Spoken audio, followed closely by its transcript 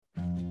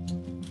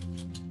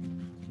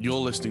You're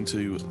listening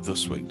to The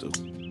Swingdom,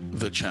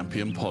 the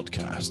champion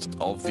podcast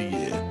of the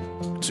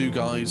year. 2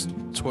 guys,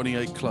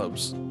 28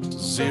 clubs,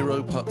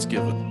 0 putts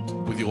given,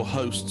 with your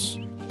hosts,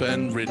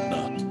 Ben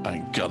Ridner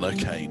and Gunnar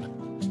Kane.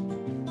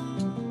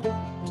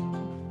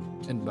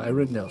 And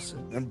Byron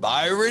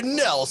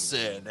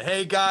Nelson.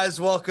 Hey guys,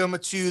 welcome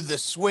to The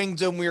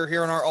Swingdom. We are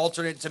here in our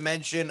alternate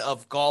dimension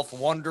of golf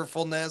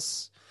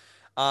wonderfulness.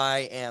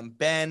 I am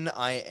Ben.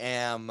 I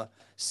am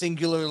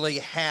singularly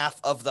half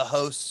of the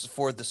hosts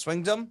for The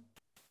Swingdom.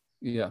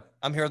 Yeah.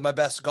 I'm here with my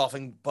best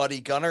golfing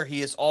buddy, Gunnar.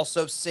 He is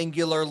also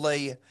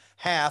singularly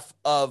half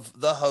of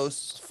the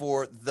hosts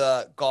for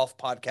the golf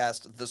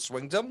podcast, The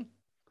Swingdom.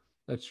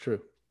 That's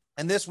true.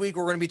 And this week,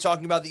 we're going to be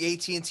talking about the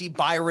AT&T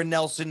Byron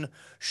Nelson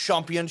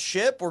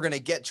Championship. We're going to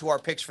get to our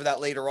picks for that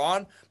later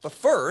on. But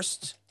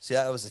first, see,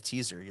 that was a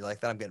teaser. You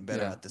like that? I'm getting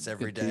better at this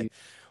every day.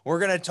 We're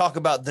going to talk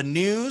about the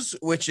news,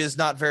 which is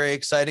not very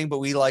exciting, but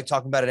we like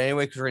talking about it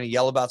anyway because we're going to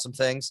yell about some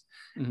things.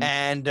 Mm-hmm.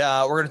 And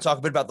we're going to talk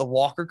a bit about the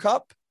Walker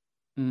Cup.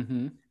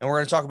 Mm-hmm. And we're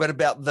going to talk a bit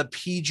about the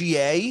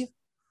PGA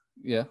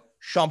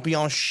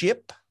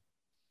Championship.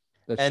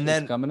 And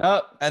then coming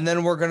up. And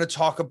then we're going to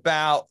talk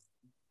about,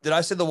 did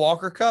I say the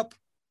Walker Cup?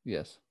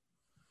 Yes.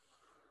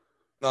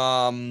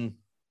 And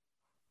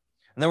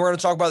then we're going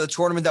to talk about the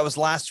tournament that was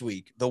last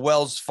week, the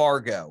Wells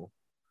Fargo.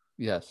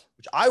 Yes.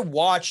 Which I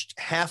watched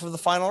half of the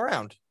final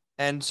round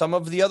and some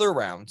of the other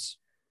rounds.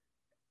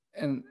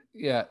 And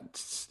yeah,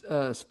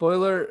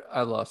 spoiler,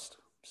 I lost.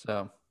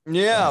 So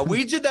yeah,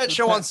 we did that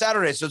show on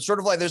Saturday. So it's sort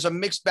of like there's a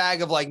mixed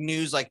bag of like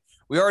news. Like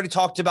we already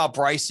talked about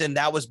Bryson.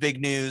 That was big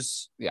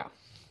news. Yeah.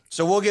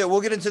 So we'll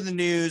get into the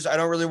news. I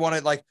don't really want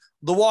to like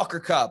the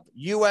Walker Cup.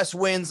 U.S.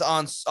 wins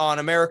on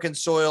American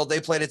soil. They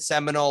played at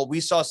Seminole.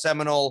 We saw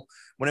Seminole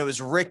when it was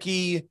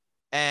Ricky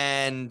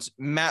and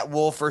Matt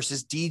Wolff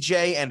versus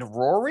DJ and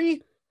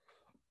Rory.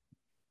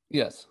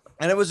 Yes.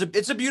 And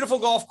it's a beautiful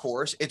golf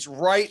course. It's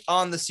right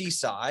on the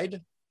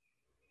seaside.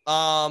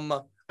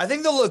 I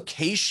think the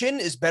location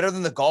is better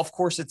than the golf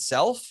course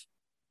itself.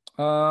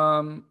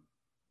 Yeah,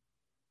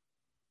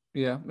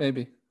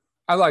 maybe.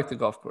 I like the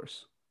golf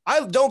course.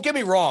 Don't get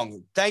me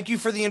wrong. Thank you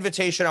for the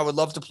invitation. I would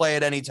love to play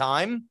at any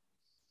time.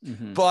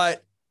 Mm-hmm.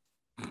 But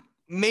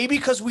maybe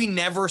because we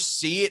never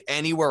see it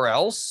anywhere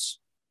else.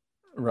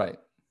 Right.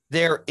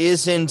 There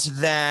isn't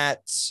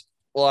that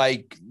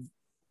like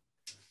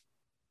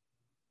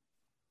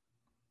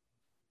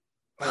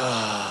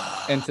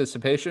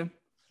anticipation.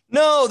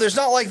 No, there's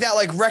not like that,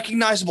 like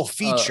recognizable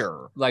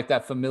feature, like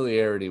that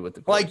familiarity with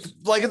the course.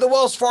 Like at the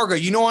Wells Fargo,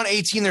 on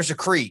 18, there's a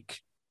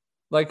creek.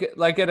 Like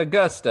at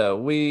Augusta,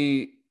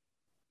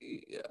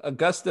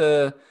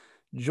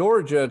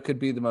 Georgia could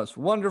be the most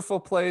wonderful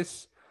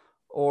place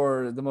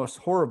or the most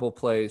horrible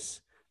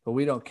place, but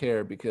we don't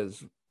care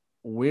because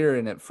we're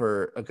in it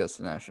for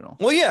Augusta National.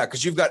 Well, yeah,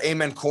 because you've got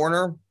Amen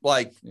Corner.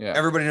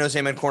 Everybody knows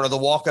Amen Corner. The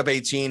Walk Up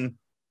 18.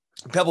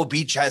 Pebble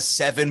Beach has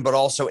 7, but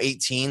also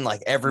 18.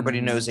 Like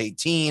everybody knows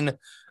 18.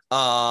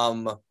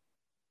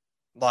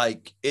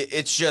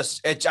 It's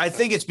just I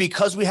think it's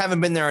because we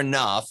haven't been there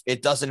enough.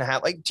 It doesn't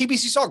have like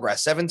TPC Sawgrass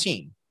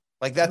 17.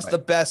 Like that's right. The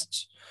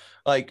best.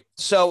 Like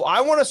so,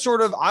 I want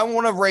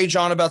to rage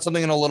on about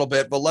something in a little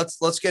bit, but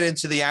let's get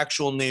into the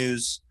actual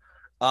news.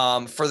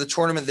 For the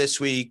tournament this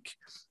week,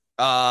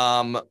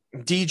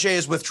 DJ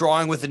is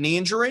withdrawing with a knee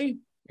injury.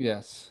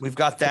 Yes, we've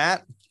got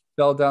that.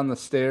 Fell down the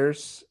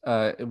stairs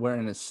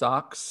wearing his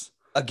socks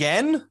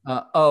again.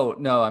 Oh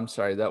no, I'm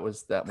sorry. That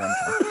was that one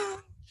time.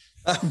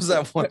 Was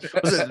that one?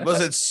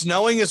 Was it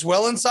snowing as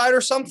well inside or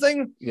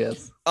something?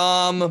 Yes.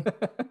 So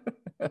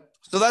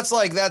that's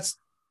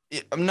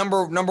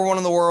number one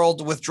in the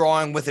world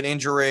withdrawing with an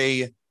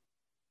injury.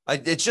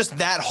 It's just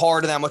that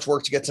hard and that much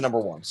work to get to number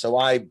one. So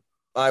I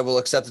will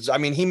accept it. I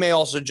mean, he may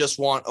also just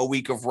want a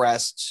week of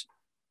rest.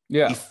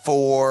 Yeah.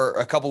 Before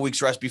a couple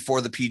weeks rest before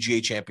the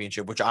PGA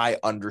Championship, which I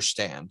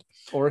understand.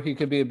 Or he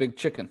could be a big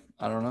chicken.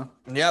 I don't know.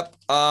 Yep.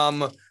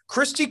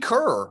 Christy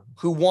Kerr,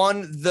 who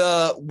won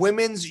the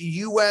women's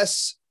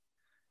U.S.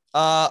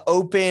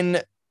 Open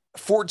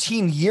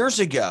 14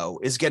 years ago,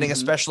 is getting a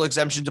special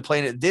exemption to play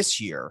in it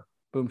this year.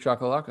 Boom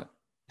shakalaka.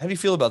 How do you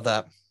feel about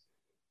that?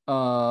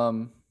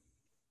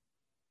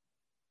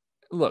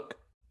 Look,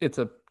 it's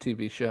a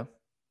TV show.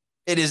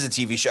 It is a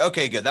TV show.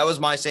 Okay, good. That was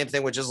my same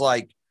thing, which is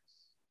like,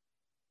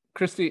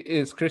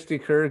 Is Christy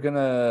Kerr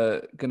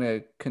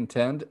gonna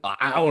contend?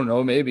 I don't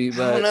know, maybe.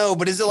 But, I don't know,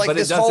 but is it like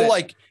this whole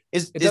like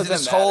is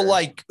this whole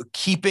like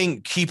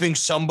keeping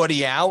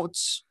somebody out?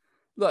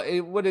 Look,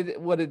 what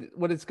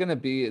it's gonna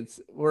be?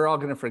 We're all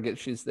gonna forget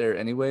she's there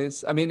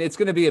anyways. I mean, it's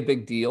gonna be a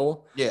big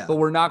deal. Yeah, but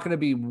we're not gonna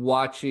be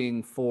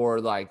watching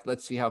for like,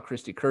 let's see how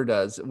Christy Kerr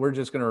does. We're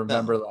just gonna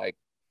remember like,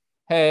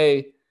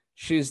 hey,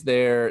 she's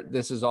there.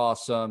 This is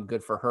awesome.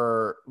 Good for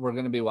her. We're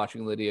gonna be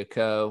watching Lydia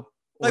Ko.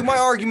 Like my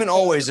argument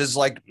always is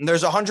like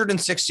there's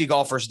 160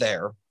 golfers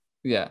there.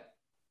 Yeah.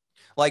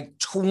 Like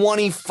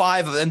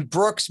 25 of them.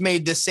 Brooks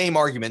made the same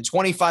argument.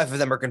 25 of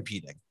them are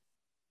competing.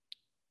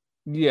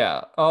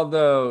 Yeah.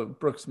 Although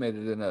Brooks made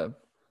it in a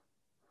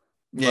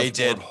Yeah, he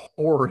did.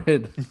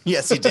 Horrid.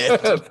 Yes, he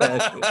did.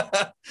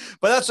 But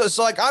that's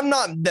so like, I'm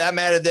not that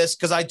mad at this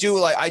because I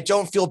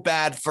don't feel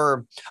bad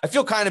I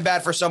feel kind of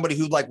bad for somebody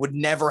who like would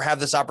never have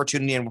this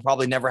opportunity and will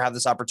probably never have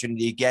this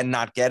opportunity again,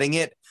 not getting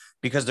it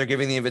because they're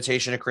giving the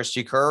invitation to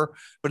Christy Kerr.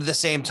 But at the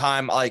same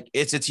time, like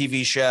it's a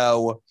TV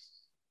show.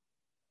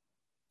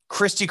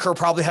 Christy Kerr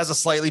probably has a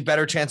slightly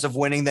better chance of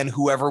winning than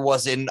whoever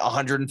was in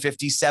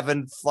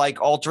 157th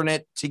like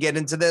alternate to get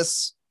into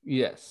this.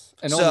 Yes.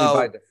 And only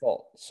by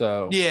default.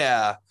 So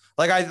yeah,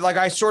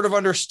 I sort of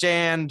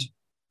understand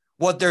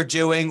what they're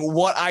doing.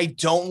 What I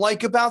don't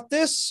like about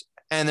this,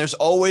 and there's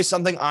always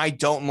something I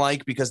don't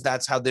like because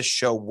that's how this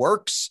show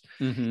works,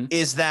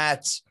 is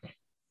that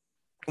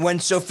when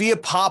Sophia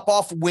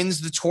Popov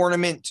wins the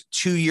tournament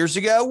 2 years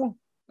ago,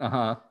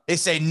 they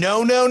say,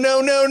 no.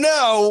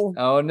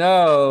 Oh,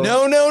 no.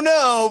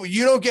 No.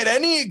 You don't get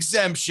any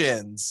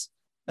exemptions.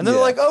 And then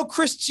they're like, oh,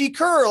 Christy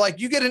Kerr, like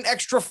you get an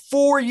extra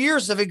 4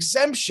 years of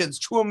exemptions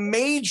to a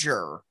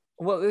major.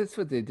 Well, that's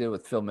what they did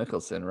with Phil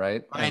Mickelson,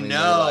 right? I mean,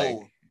 know.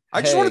 Like,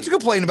 I just wanted to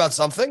complain about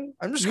something.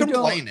 I'm just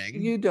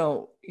complaining. You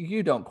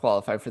don't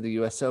qualify for the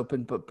U.S.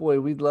 Open, but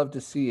boy, we'd love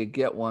to see you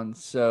get one.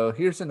 So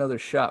here's another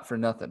shot for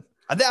nothing.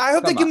 I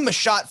hope they give him a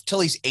shot till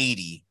he's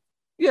 80.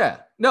 Yeah.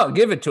 No,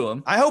 give it to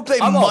him. I hope they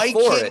mic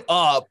him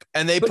up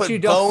and they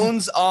put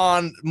Bones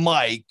on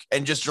mic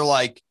and just are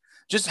like,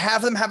 just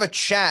have them have a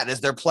chat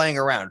as they're playing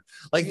around.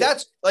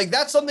 That's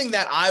something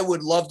that I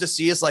would love to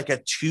see is like a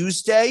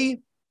Tuesday.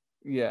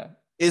 Yeah.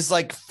 Is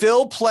like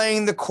Phil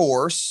playing the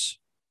course,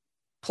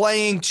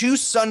 playing 2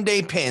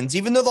 Sunday pins,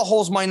 even though the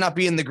holes might not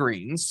be in the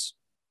greens.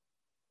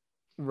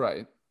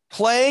 Right.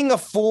 Playing a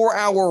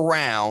 4-hour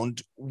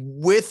round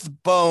with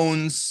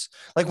Bones.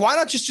 Like, why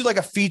not just do like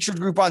a featured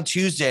group on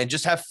Tuesday and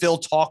just have Phil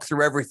talk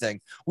through everything?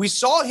 We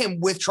saw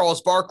him with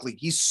Charles Barkley.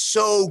 He's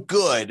so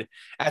good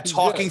at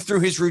talking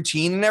through his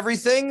routine and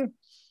everything.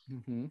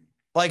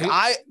 Like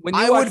when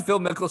you watch Phil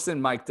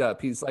Mickelson mic'd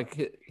up, he's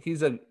like,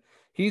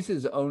 he's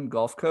his own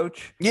golf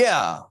coach.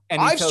 Yeah.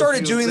 And I've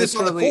started doing this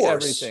on the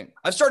course. Everything.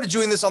 I've started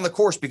doing this on the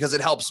course because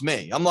it helps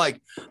me. I'm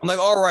like,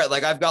 all right,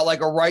 like I've got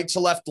like a right to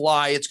left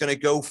lie. It's going to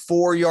go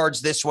 4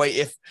 yards this way.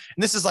 And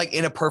this is like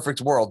in a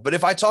perfect world, but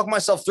if I talk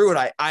myself through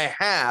it, I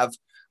have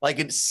like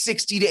a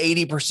 60 to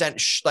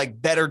 80% like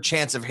better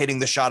chance of hitting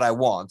the shot I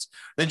want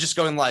than just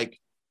going like,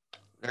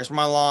 there's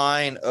my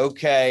line.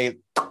 Okay.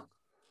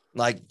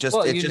 Like just,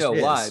 well, you know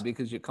why?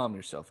 Because you calm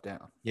yourself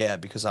down. Yeah.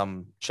 Because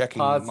I'm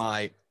checking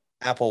my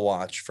Apple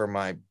Watch for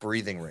my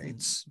breathing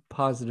rates.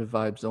 Positive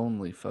vibes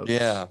only, folks.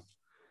 Yeah.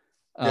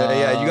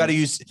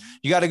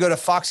 You got to go to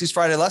Foxy's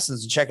Friday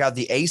Lessons and check out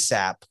the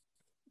ASAP.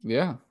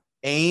 Yeah.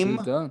 Aim,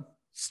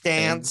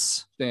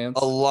 stance,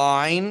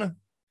 align,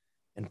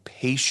 and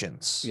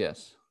patience.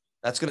 Yes.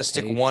 That's going to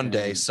stick one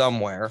day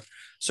somewhere.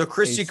 So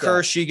Christy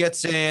Kerr, she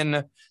gets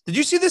in. Did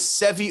you see this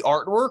Sevi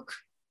artwork?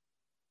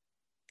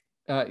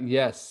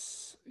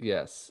 Yes.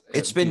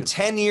 It's been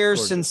 10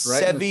 years since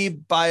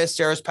Sevi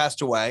Ballesteros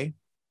passed away.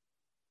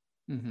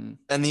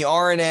 And the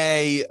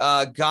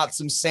RNA got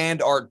some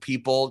sand art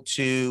people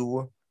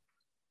to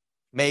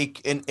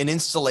make an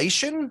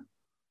installation.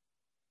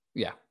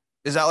 Yeah.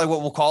 Is that like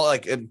what we'll call it?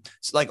 Like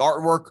it's like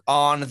artwork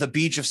on the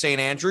beach of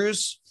St.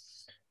 Andrews.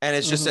 And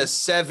it just says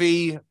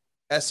Sevi,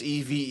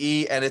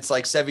 SEVE. And it's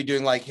like Sevi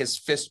doing like his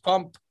fist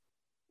pump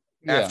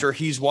after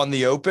he's won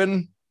the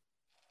Open.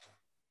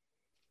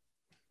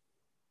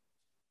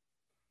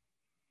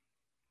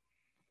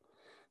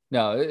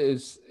 No,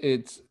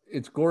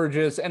 it's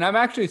gorgeous, and I'm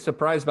actually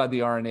surprised by the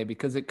RNA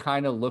because it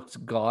kind of looks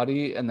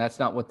gaudy, and that's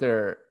not what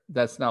they're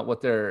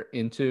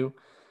into.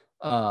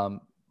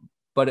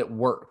 But it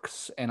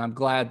works, and I'm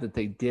glad that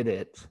they did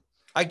it.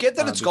 I get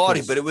that it's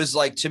gaudy, but it was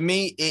like, to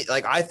me,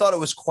 I thought it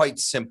was quite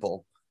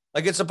simple.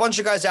 Like it's a bunch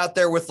of guys out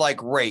there with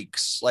like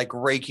rakes, like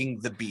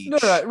raking the beach.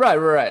 No,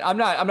 right. I'm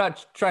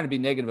not trying to be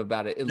negative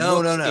about it.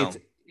 No.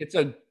 It's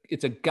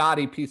a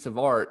gaudy piece of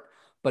art,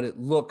 but it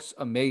looks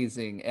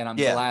amazing, and I'm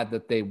glad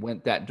that they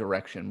went that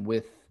direction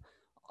with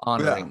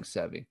honoring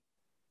Sevi.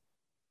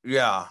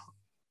 Yeah.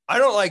 I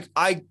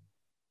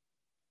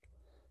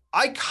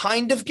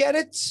kind of get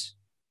it.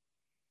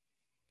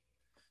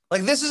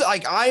 Like, this is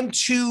like, I'm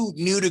too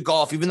new to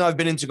golf, even though I've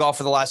been into golf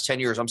for the last 10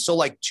 years. I'm still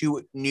like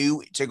too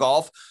new to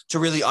golf to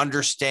really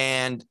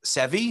understand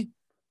Sevi.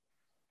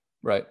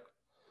 Right.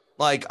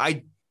 Like,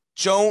 I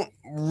don't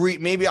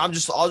maybe I'll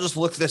just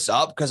look this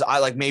up because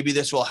maybe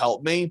this will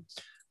help me,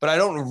 but I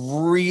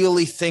don't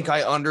really think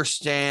I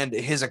understand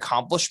his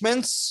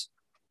accomplishments.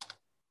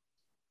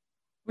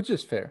 Which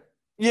is fair.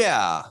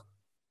 Yeah.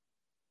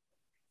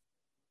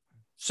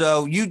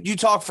 So you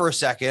talk for a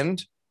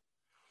second.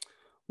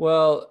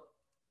 Well,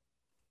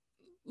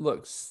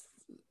 look,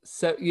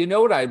 you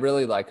know what I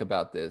really like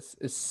about this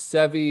is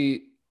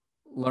Sevi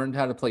learned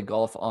how to play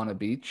golf on a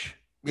beach.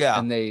 Yeah.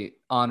 And they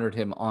honored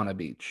him on a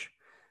beach.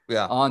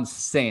 Yeah. On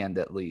sand,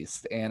 at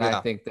least. And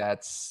I think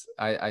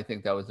I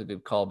think that was a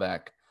good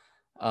callback.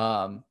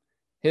 I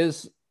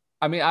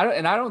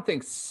don't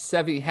think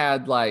Sevi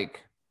had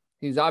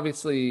he's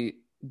obviously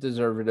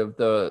deserved of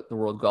the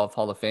World Golf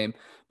Hall of Fame.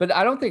 But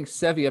I don't think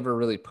Seve ever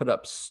really put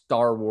up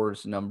Star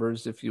Wars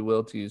numbers, if you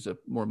will, to use a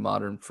more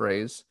modern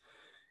phrase.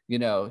 You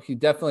know, he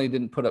definitely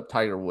didn't put up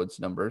Tiger Woods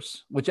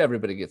numbers, which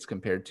everybody gets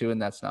compared to,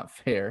 and that's not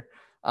fair.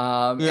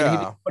 And he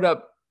didn't put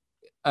up,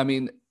 I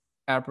mean,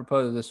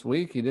 apropos of this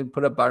week, he didn't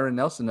put up Byron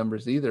Nelson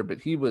numbers either,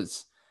 but he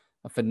was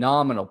a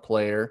phenomenal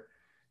player.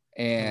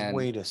 And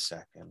wait a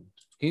second.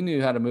 He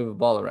knew how to move a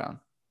ball around.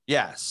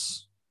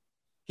 Yes.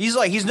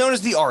 He's known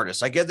as the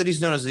artist. I get that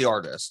he's known as the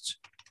artist.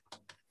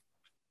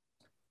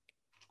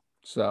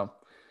 So,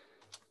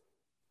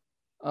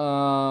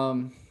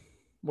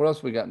 what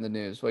else we got in the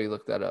news while you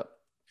look that up?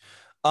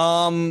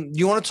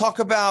 You want to talk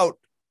about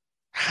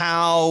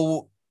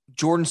how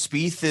Jordan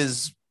Spieth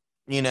is,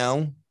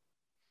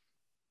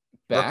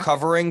 Back?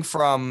 recovering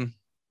from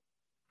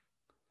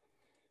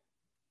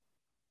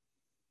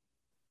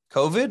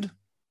COVID?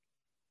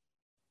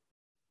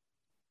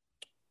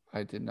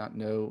 I did not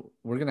know.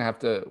 We're going to have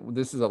to,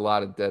 this is a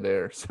lot of dead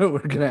air. So we're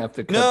going to have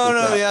to cut No,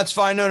 this out. yeah, that's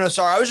fine. No,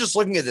 sorry. I was just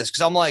looking at this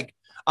because I'm like,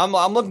 I'm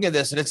looking at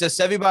this and it says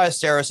Seve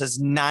Ballesteros has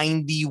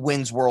 90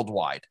 wins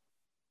worldwide.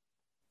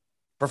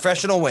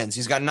 Professional wins.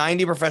 He's got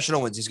 90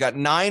 professional wins. He's got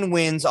 9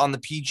 wins on the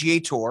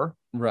PGA Tour.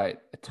 Right.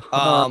 A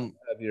ton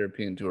of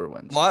European Tour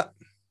wins. What?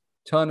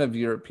 Ton of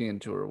European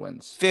Tour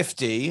wins.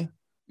 50.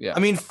 Yeah. I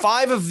mean,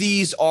 5 of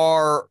these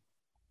are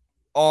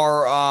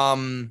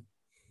 5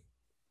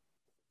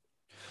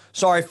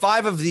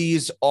 of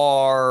these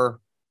are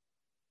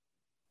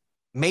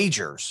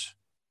majors.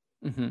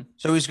 Mm-hmm.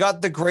 So he's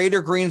got the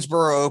Greater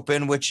Greensboro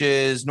Open, which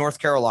is North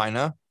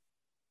Carolina.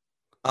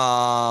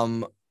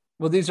 Well,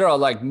 these are all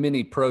like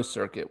mini pro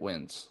circuit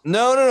wins.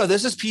 No.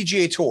 This is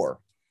PGA Tour.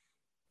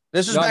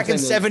 This was back in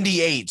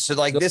 78. So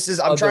like this is,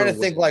 I'm trying to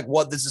think like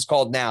what this is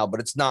called now,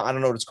 but it's not, I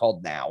don't know what it's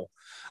called now.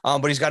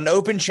 But he's got an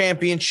Open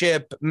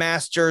Championship,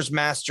 Masters,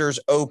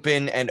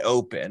 Open, and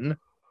Open.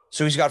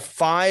 So he's got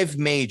 5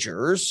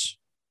 majors.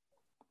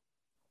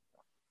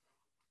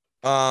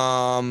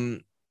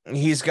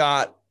 He's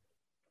got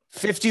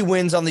 50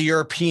 wins on the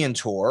European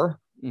Tour.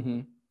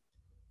 Mm-hmm.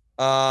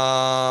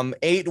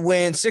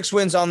 6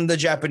 wins on the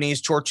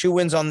Japanese Tour, 2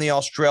 wins on the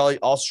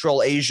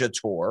Australasia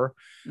Tour.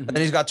 Mm-hmm. And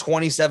then he's got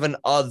 27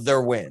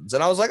 other wins.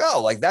 And I was like,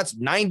 oh, like that's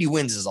 90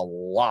 wins is a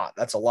lot.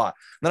 That's a lot.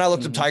 And then I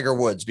looked up Tiger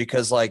Woods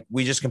because like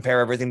we just compare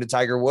everything to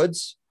Tiger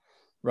Woods.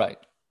 Right.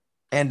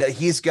 And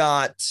he's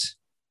got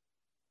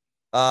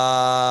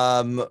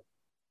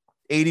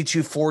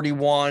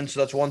 82-41. So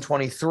that's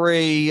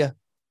 123.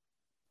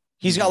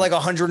 He's got like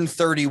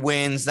 130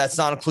 wins. That's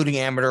not including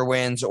amateur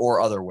wins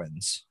or other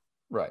wins.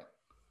 Right.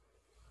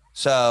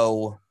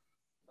 So,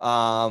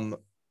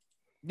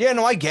 yeah,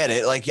 no, I get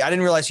it. Like, I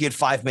didn't realize he had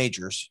 5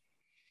 majors.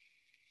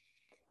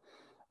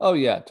 Oh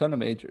yeah, ton of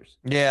majors.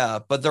 Yeah,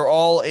 but they're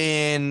all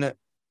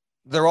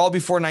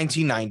before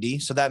 1990,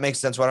 so that makes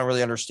sense. Why I don't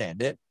really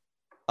understand it.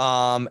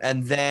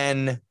 And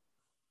then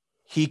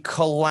he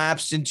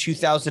collapsed in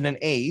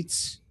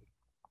 2008.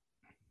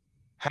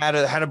 Had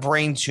a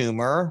brain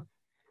tumor.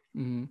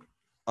 Mm-hmm.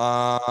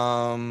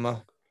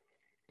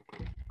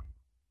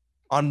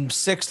 On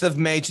 6th of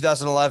May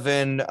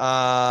 2011.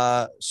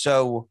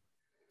 So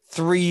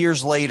 3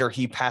 years later,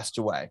 he passed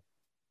away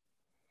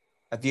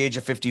at the age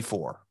of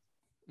 54.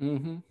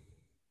 Mm-hmm.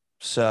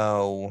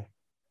 So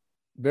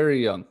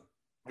very young.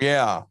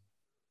 Yeah.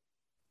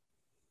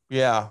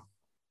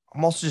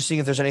 I'm also just seeing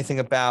if there's anything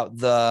about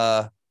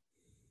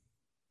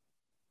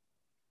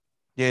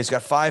he's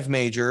got 5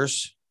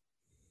 majors.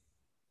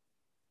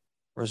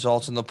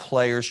 Results in the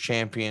Players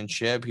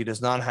Championship. He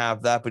does not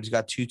have that, but he's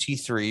got 2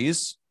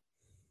 T3s.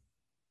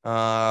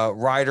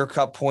 Ryder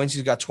Cup points.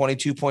 He's got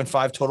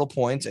 22.5 total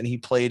points, and he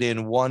played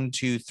in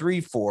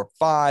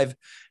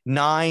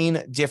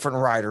 9 different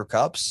Ryder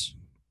Cups.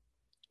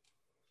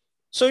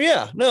 So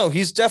yeah, no,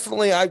 he's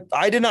definitely.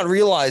 I did not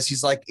realize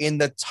he's like in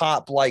the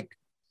top like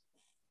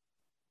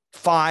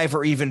 5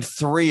 or even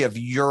 3 of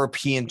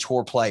European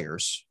Tour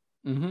players.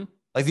 Mm-hmm.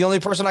 Like the only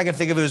person I can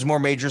think of who's more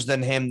majors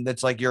than him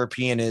that's like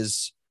European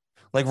is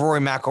like Rory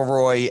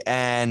McIlroy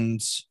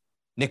and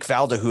Nick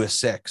Faldo, who is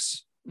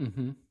 6.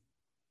 Mm-hmm.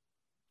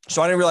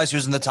 So I didn't realize he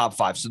was in the top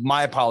 5. So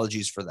my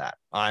apologies for that.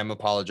 I'm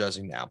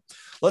apologizing now.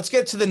 Let's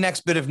get to the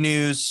next bit of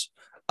news.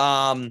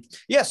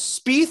 Yes,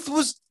 Spieth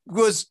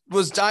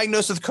was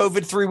diagnosed with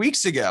COVID 3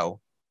 weeks ago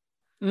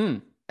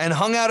and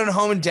hung out at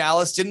home in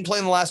Dallas. Didn't play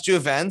in the last 2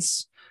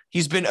 events.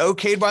 He's been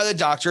okayed by the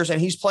doctors, and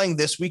he's playing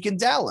this week in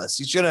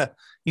Dallas.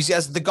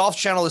 As the Golf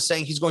Channel is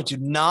saying, he's going to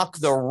knock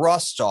the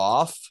rust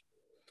off.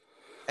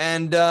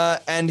 And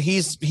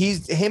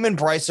him and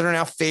Bryson are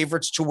now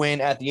favorites to win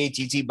at the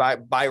ATT by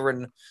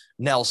Byron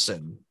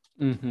Nelson.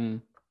 Mm-hmm.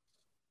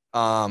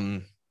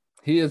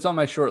 He is on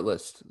my short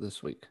list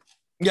this week.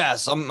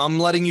 Yes, I'm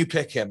letting you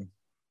pick him.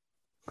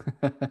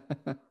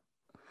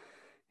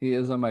 He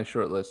is on my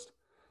short list.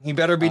 He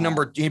better be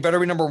number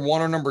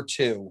 1 or number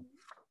 2.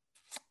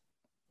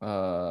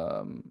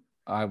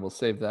 I will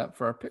save that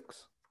for our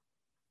picks.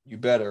 You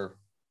better.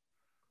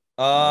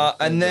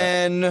 And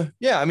then,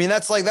 yeah, I mean,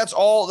 that's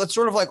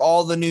sort of like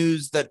all the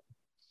news that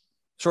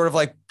sort of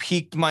like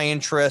piqued my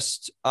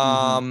interest.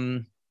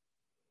 I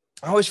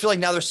always feel like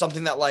now there's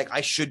something that like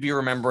I should be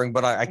remembering,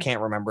 but I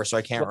can't remember, so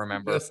I can't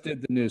remember. We just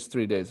did the news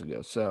 3 days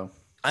ago, so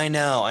I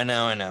know.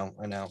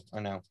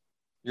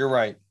 You're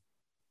right.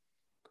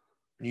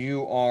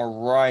 You are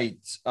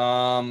right.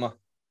 Well,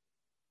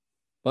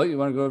 you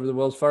want to go over the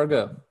Wells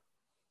Fargo?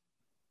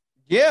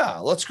 Yeah,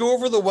 let's go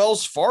over the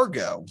Wells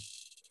Fargo.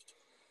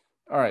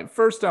 All right.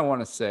 First, I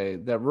want to say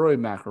that Rory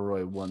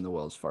McIlroy won the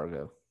Wells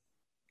Fargo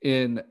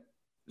in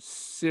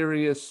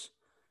serious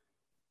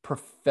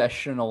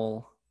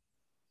professional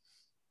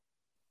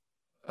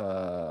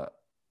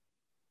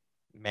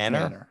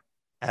Manner.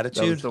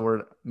 Attitude. That was the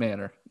word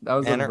manner. That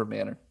was Manner. over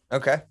manner.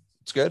 Okay.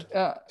 It's good.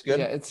 It's good.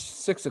 Yeah, it's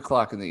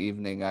 6:00 in the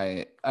evening.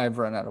 I've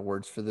run out of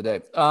words for the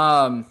day.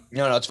 No,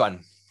 it's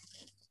fine.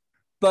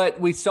 But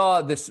we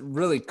saw this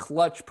really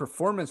clutch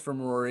performance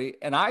from Rory,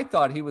 and I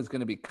thought he was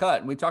going to be cut.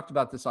 And we talked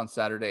about this on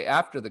Saturday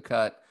after the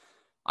cut.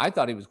 I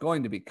thought he was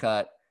going to be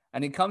cut,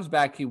 and he comes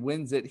back, he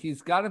wins it.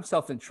 He's got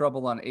himself in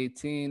trouble on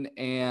 18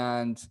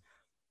 and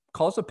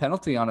calls a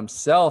penalty on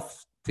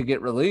himself to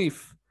get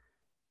relief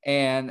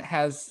and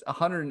has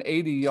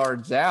 180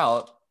 yards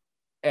out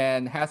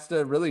and has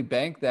to really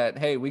bank that,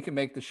 hey, we can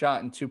make the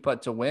shot and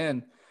 2-putt to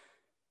win.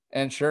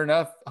 And sure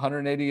enough,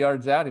 180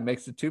 yards out, he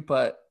makes the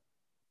 2-putt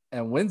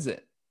and wins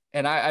it.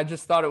 And I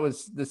just thought it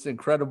was this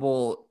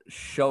incredible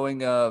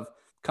showing of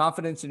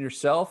confidence in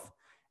yourself.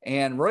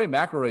 And Rory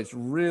McIlroy's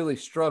really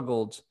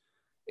struggled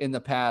in the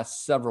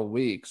past several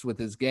weeks with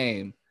his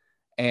game.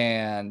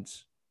 And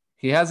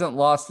he hasn't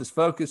lost his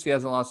focus. He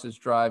hasn't lost his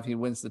drive. He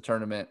wins the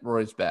tournament.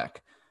 Rory's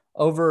back.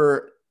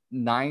 Over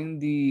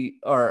 90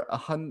 or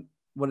 100,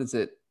 what is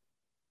it?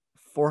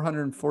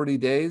 440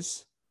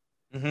 days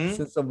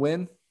since a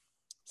win?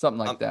 Something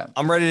like that.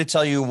 I'm ready to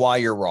tell you why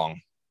you're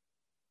wrong.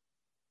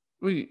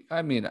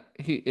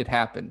 It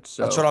happened.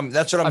 So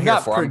that's what I'm here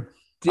for.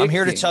 I'm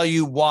here to tell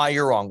you why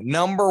you're wrong.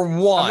 Number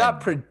one, I'm not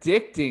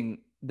predicting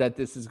that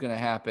this is going to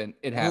happen.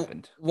 It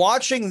happened.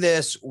 Watching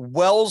this,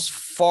 Wells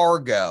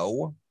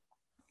Fargo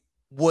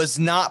was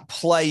not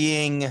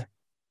playing.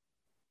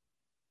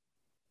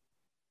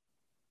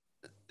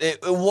 It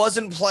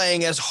wasn't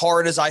playing as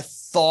hard as I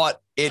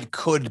thought it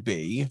could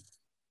be,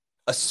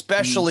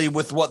 especially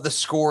with what the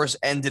scores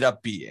ended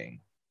up being.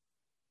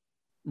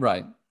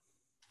 Right.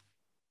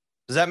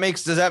 Does that make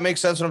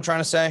sense what I'm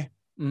trying to say?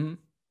 Mm-hmm.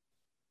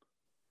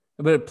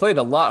 But it played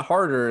a lot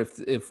harder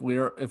if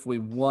we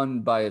won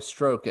by a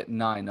stroke at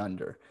 9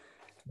 under.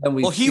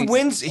 Well, he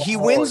wins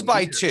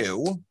by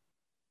 2.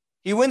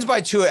 He wins by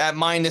 2 at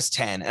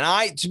 -10.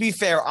 And to be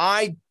fair,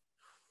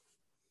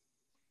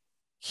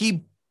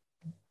 he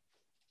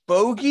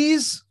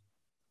bogeys.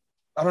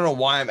 I don't know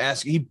why I'm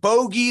asking. He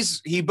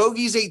bogeys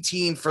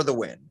 18 for the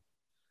win.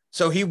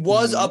 So he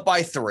was up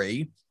by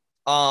 3.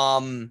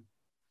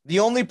 The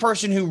only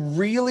person who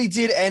really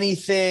did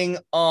anything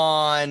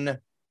on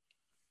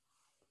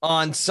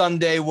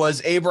Sunday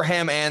was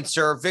Abraham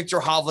Answer, Victor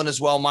Hovland as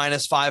well,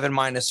 -5 and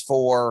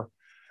 -4.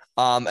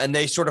 And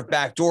they sort of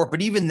backdoor.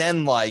 But even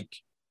then,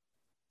 like.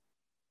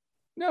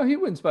 No, he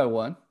wins by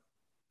 1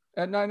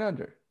 at 9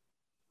 under.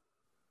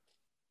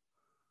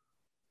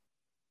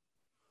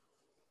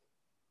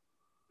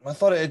 I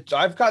thought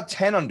I've got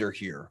 10 under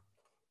here.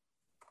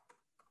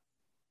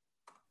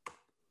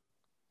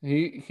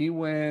 He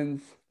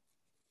wins.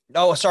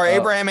 Oh, sorry.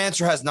 Abraham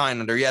Answer has 9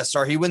 under. Yeah,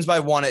 sorry. He wins by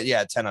 1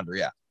 at 10 under.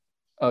 Yeah.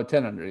 Oh,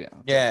 10 under. Yeah.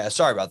 Yeah.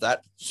 Sorry about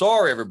that.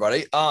 Sorry,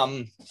 everybody.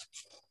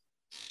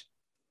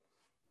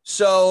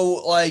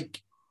 So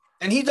like,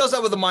 and he does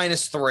that with a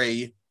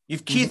 -3.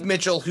 You've Keith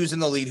Mitchell, who's in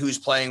the lead, who's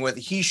playing with.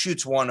 He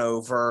shoots 1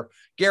 over.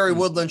 Gary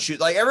Woodland shoots.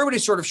 Like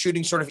everybody's sort of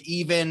shooting sort of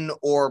even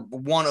or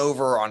 1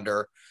 over or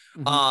under.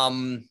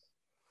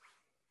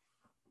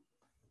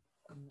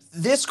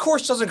 This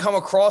course doesn't come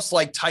across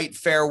like tight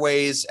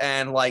fairways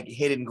and like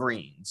hidden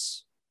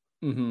greens.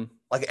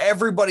 Like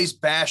everybody's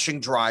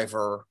bashing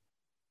driver.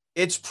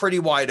 It's pretty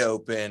wide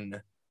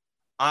open.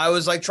 I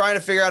was like trying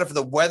to figure out if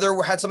the weather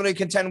had something to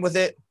contend with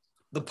it.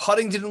 The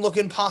putting didn't look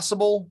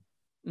impossible.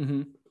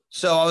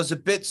 So I was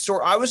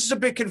just a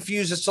bit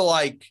confused as to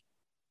like,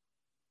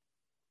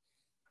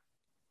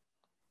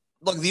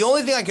 look, the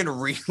only thing I can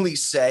really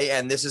say,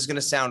 and this is going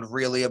to sound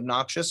really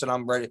obnoxious and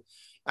I'm ready.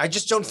 I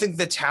just don't think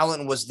the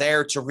talent was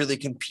there to really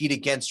compete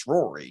against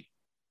Rory.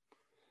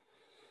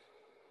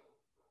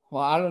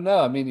 Well, I don't know.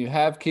 I mean, you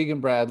have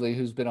Keegan Bradley,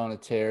 who's been on a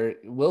tear.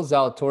 Will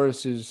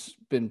Zalatoris, who's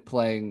been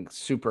playing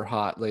super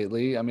hot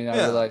lately. I mean, I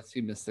realized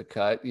he missed the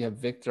cut. You have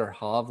Victor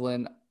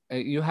Hovland.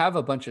 You have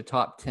a bunch of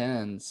top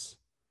 10s.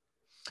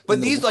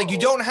 But these, like, you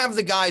don't have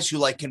the guys who,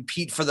 like,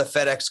 compete for the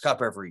FedEx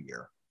Cup every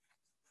year.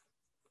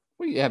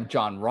 Well, you have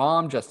John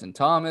Rahm, Justin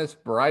Thomas,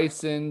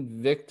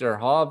 Bryson, Victor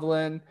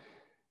Hovland.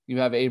 You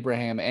have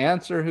Abraham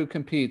Answer, who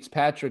competes,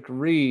 Patrick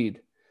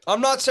Reed. I'm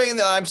not saying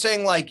that. I'm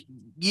saying, like,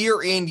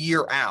 year in,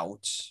 year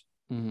out.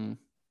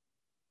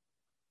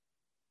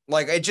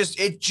 Like, it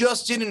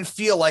just didn't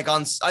feel like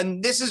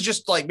and this is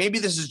just, like, maybe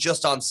this is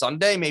just on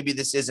Sunday. Maybe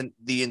this isn't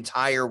the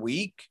entire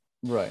week.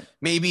 Right.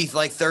 Maybe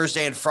like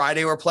Thursday and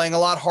Friday were playing a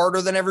lot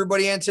harder than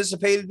everybody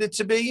anticipated it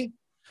to be.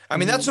 I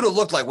mean, that's what it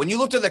looked like when you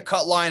looked at the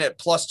cut line at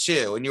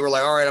 +2 and you were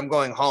like, all right, I'm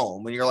going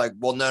home. And you're like,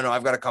 well, no,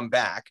 I've got to come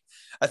back.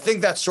 I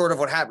think that's sort of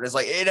what happened. It's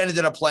like it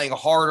ended up playing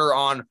harder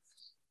on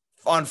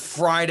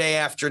Friday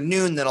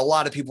afternoon than a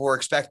lot of people were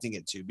expecting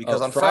it to,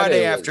 because on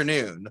Friday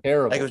afternoon,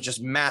 like it was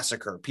just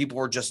massacre. People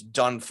were just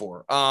done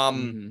for.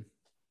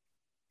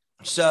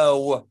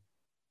 So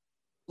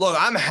look,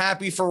 I'm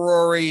happy for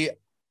Rory.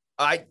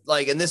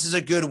 And this is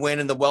a good win,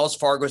 and the Wells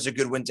Fargo is a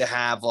good win to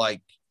have.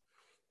 Like,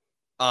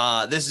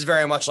 this is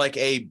very much like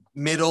a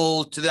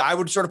middle to I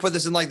would sort of put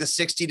this in like the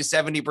 60 to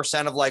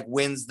 70% of like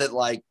wins that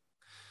like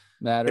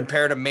matter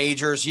compared to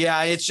majors.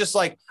 Yeah. It's just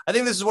like, I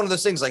think this is one of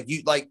those things like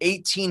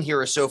 18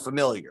 here is so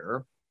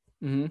familiar.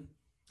 And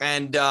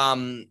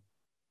we've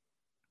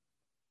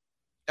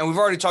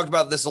already talked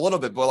about this a little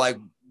bit, but like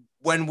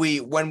when we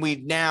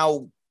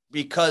now,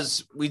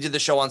 because we did the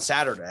show on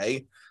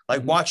Saturday,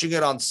 like watching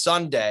it on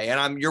Sunday,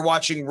 and you're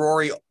watching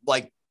Rory,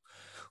 like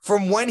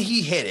from when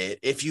he hit it,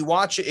 if you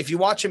watch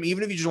him,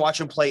 even if you just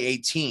watch him play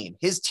 18,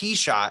 his tee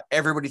shot,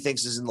 everybody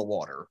thinks is in the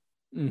water.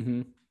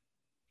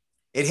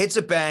 It hits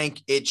a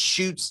bank, it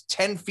shoots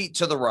 10 feet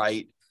to the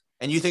right,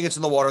 and you think it's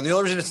in the water. And the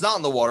only reason it's not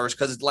in the water is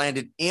because it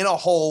landed in a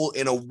hole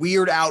in a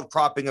weird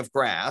outcropping of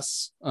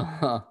grass.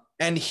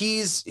 And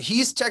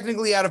he's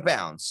technically out of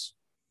bounds.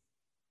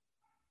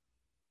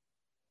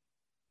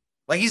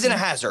 Like he's in a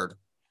hazard.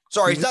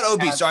 Sorry, he's not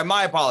OB. Sorry,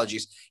 my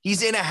apologies.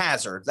 He's in a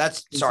hazard.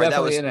 That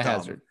was in a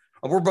hazard.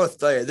 We're both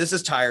this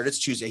is tired. It's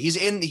Tuesday. He's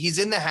in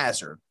the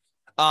hazard.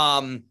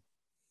 And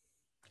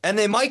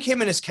they mic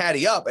him and his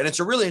caddy up, and it's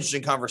a really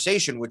interesting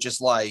conversation, which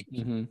is like,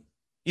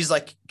 he's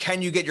like,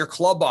 can you get your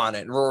club on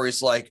it? And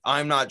Rory's like,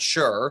 I'm not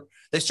sure.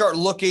 They start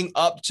looking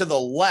up to the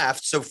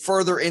left, so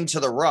further into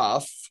the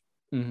rough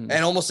and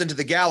almost into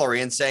the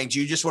gallery, and saying, do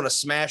you just want to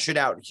smash it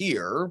out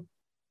here?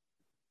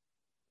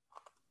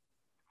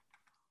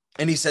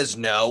 And he says,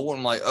 no.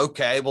 I'm like,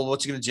 okay, well,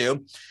 what's he going to do?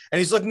 And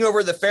he's looking over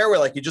at the fairway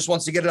like he just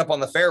wants to get it up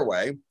on the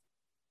fairway.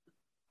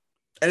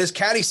 And his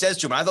caddy says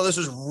to him, I thought this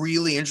was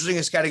really interesting.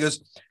 His caddy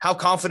goes, how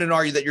confident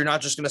are you that you're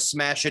not just going to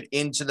smash it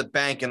into the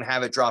bank and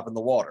have it drop in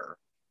the water?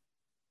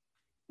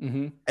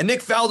 And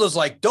Nick Faldo's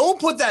like, don't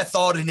put that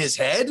thought in his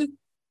head.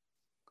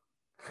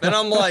 And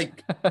I'm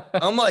like,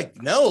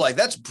 no, like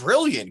that's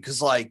brilliant.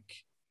 Because like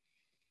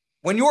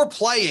when you're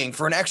playing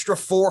for an extra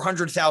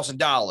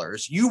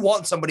 $400,000, you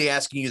want somebody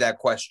asking you that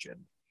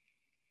question.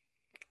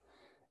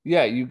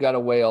 Yeah, you got to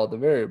weigh all the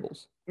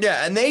variables.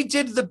 Yeah, and they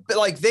did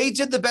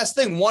the best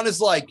thing. One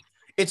is like,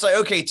 it's like,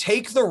 okay,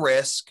 take the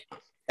risk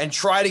and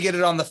try to get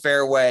it on the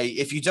fairway.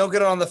 If you don't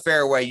get it on the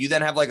fairway, you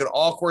then have like an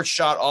awkward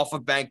shot off a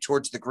bank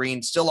towards the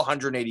green, still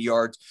 180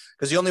 yards,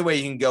 because the only way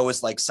you can go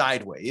is like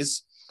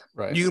sideways.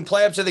 Right. You can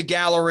play up to the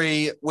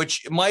gallery,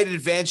 which might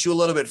advance you a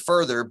little bit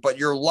further, but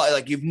you're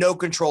like you've no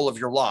control of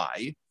your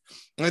lie.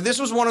 And this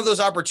was one of those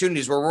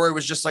opportunities where Rory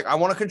was just like, I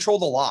want to control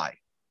the lie.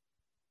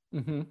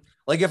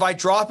 Like if I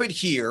drop it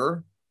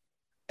here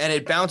and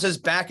it bounces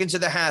back into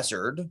the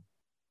hazard,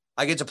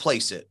 I get to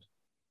place it.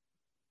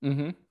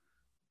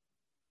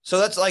 So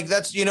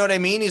that's, you know what I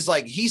mean? He's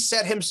like, he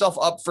set himself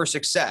up for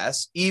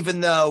success, even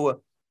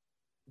though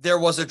there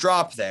was a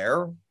drop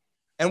there.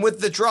 And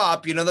with the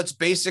drop, you know, that's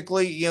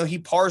basically, you know, he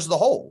pars the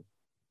hole.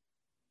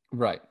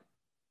 Right.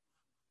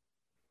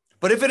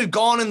 But if it had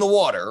gone in the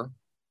water,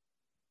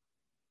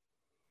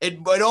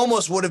 it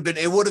almost would have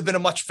been a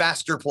much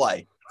faster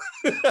play.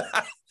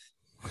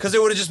 Because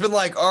it would have just been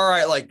like, all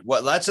right, like,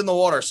 well, that's in the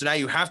water. So now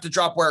you have to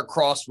drop where it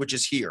crossed, which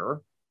is here.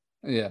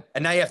 Yeah.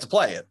 And now you have to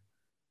play it.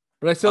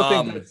 But I still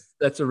think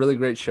that's a really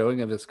great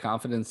showing of his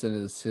confidence in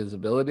his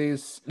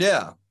abilities.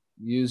 Yeah.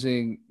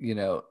 Using, you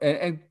know,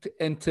 and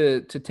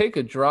to take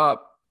a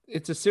drop,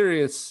 it's a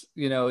serious,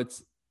 you know,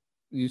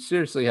 you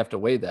seriously have to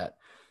weigh that.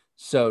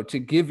 So to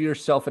give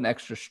yourself an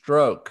extra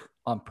stroke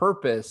on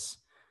purpose,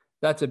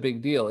 that's a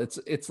big deal.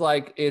 It's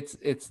like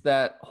it's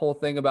that whole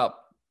thing about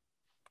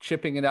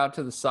chipping it out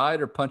to the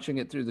side or punching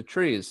it through the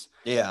trees.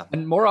 Yeah.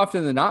 And more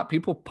often than not,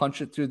 people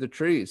punch it through the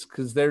trees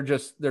because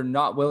they're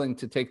not willing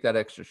to take that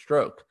extra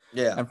stroke.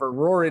 Yeah. And for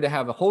Rory to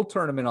have a whole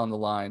tournament on the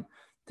line,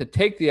 to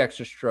take the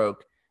extra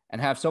stroke and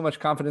have so much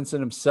confidence in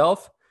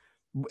himself,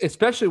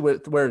 especially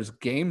with where his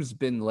game's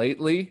been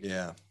lately.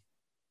 Yeah.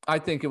 I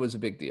think it was a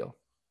big deal.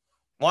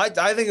 Well,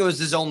 I think it was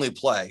his only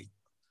play.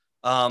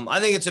 I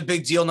think it's a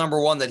big deal, number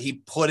one, that he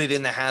put it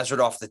in the hazard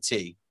off the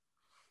tee.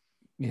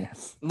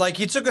 Yes. Like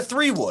he took a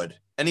 3-wood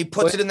and he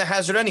puts it in the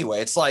hazard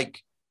anyway. It's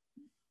like,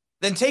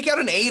 then take out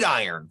an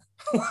 8-iron.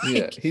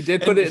 Yeah, he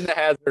did put it in the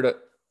hazard.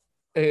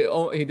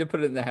 He did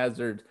put it in the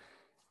hazard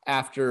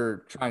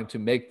after trying to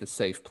make the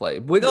safe play.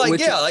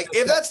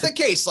 If that's the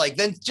case, like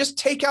then just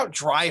take out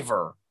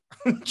driver.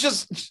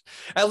 Just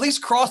at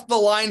least cross the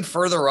line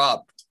further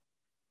up.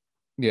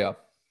 Yeah.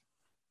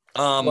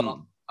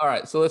 Well, all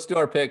right, so let's do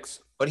our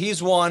picks. But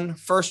he's won.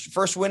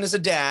 First win as a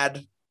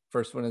dad.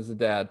 First one as a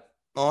dad.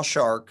 All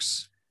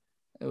Sharks.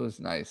 It was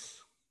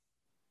nice.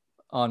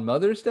 On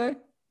Mother's Day?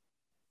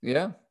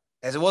 Yeah.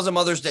 As it was a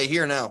Mother's Day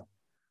here now.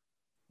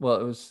 Well,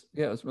 it was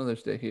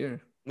Mother's Day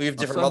here. We have On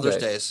different Mother's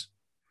Sunday. Days.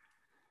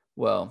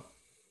 Well,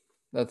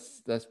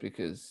 that's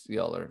because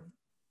y'all are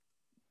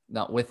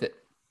not with it.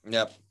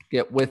 Yep.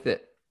 Get with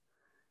it.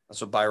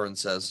 That's what Byron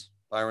says.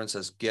 Byron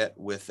says, get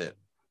with it.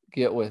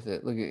 Get with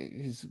it. Look,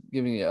 he's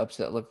giving you an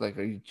upset look like,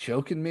 are you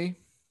joking me?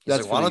 He's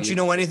like, why don't you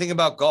know anything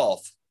about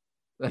golf?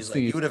 He's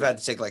like, you would have had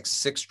to take like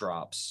 6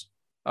 drops.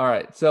 All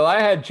right. So I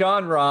had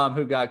John Rahm,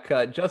 who got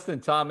cut, Justin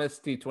Thomas,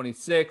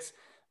 T26,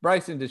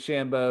 Bryson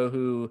DeChambeau,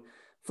 who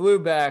flew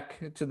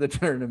back to the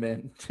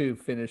tournament to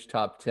finish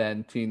top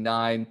 10,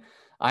 T9.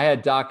 I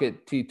had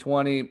Dockett,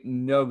 T20,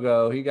 no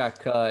go. He got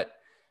cut.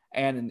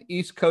 And an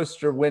East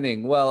Coaster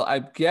winning. Well, I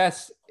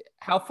guess,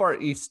 how far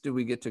east do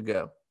we get to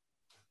go?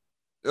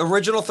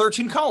 Original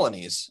 13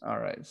 colonies. All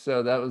right.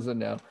 So that was a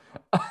no.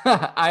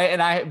 But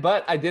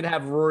I did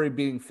have Rory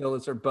beating Phil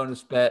as our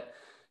bonus bet.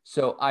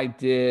 So I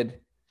did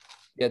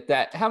get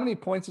that. How many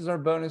points is our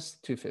bonus?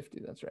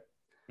 250. That's right.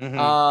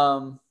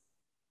 Mm-hmm.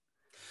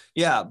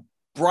 Yeah.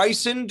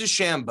 Bryson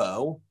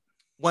DeChambeau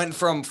went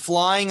from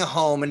flying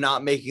home and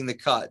not making the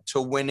cut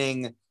to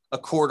winning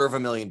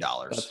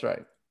 $250,000. That's right.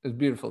 It was a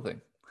beautiful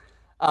thing.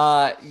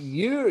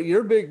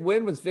 Your big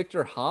win was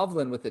Victor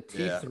Hovland with a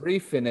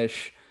T3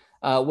 finish.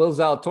 Will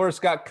Zalatoris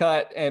got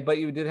cut, but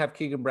you did have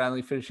Keegan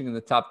Brownlee finishing in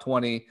the top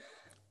 20.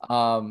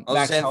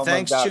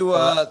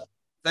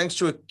 Thanks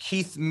to a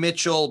Keith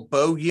Mitchell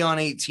bogey on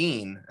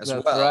 18 as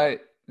well. That's right.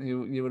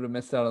 You would have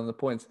missed out on the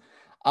points.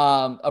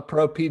 A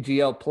pro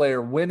PGL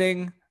player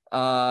winning.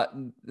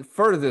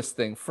 Furthest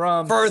thing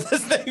from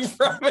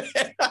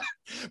it.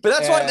 But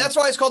that's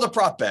why it's called a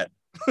prop bet.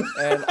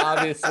 And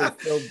obviously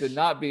Phil did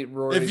not beat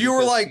Rory. If you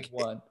were like,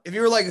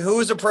 who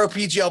is a pro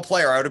PGL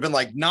player, I would have been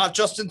like, not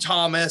Justin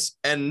Thomas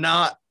and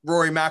not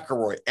Rory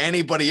McIlroy.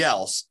 Anybody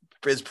else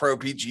is pro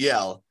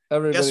PGL.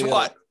 Guess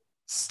what?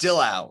 Still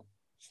out.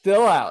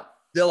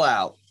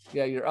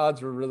 Yeah, your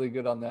odds were really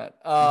good on that.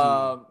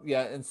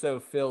 Yeah, and so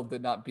Phil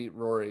did not beat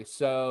Rory.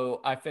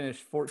 So I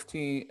finished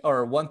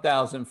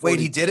 1,000. Wait,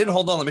 he didn't?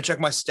 Hold on, let me check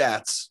my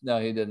stats. No,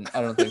 he didn't.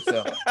 I don't think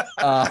so.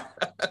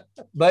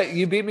 But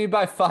you beat me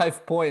by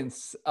 5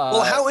 points.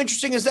 Well, how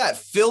interesting is that?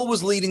 Phil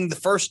was leading the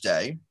first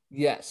day.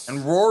 Yes.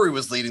 And Rory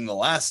was leading the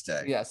last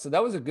day. Yeah, so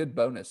that was a good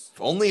bonus. If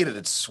only it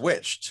had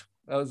switched.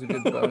 That was a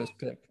good bonus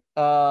pick.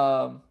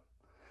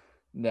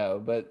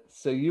 No, but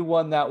so you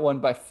won that one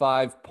by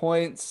 5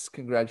 points.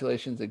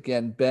 Congratulations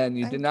again, Ben.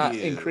 You did not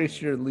increase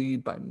your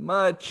lead by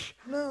much.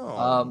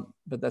 No.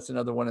 But that's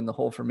another one in the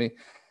hole for me.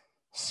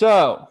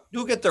 So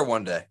you'll get there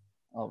one day.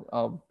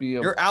 I'll be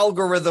your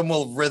algorithm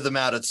will rhythm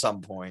out at some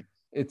point.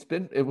 It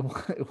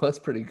was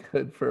pretty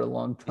good for a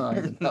long time.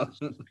 And now it's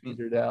just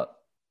petered out.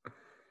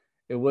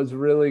 It was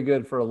really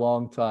good for a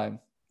long time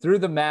through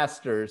the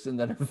Masters, and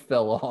then it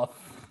fell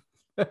off.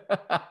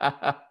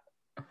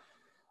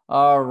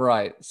 All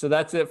right. So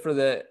that's it for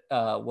the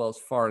Wells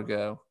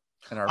Fargo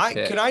and our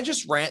pick. Can I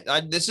just rant?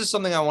 This is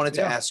something I wanted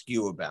to ask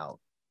you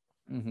about.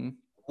 Mm-hmm.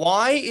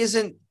 Why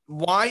isn't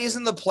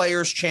the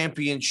Players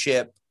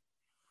Championship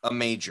a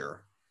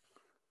major?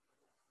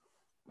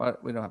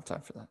 We don't have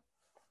time for that.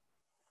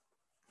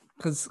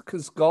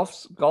 Because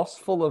golf's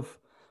full of.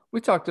 We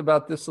talked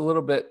about this a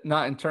little bit,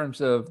 not in terms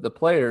of the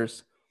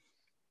players,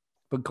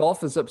 but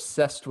golf is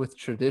obsessed with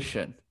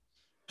tradition.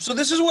 So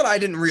this is what I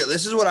didn't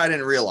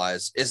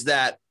realize is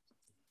that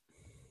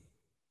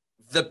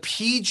the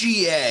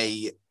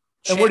PGA.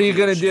 And what are you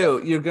going to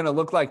do? You're going to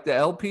look like the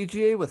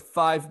LPGA with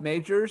 5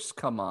 majors?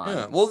 Come on.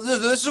 Yeah. Well,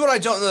 this is what I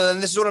don't.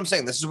 And this is what I'm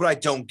saying. This is what I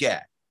don't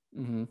get.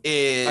 Mm-hmm.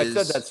 I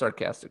said that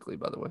sarcastically,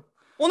 by the way.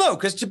 Well, no,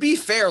 because to be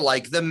fair,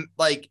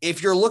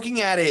 if you're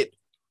looking at it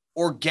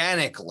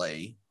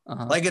organically,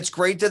 like it's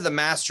great that the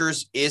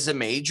Masters is a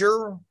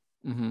major,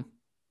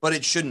 but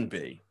it shouldn't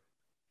be.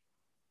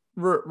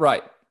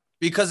 Right.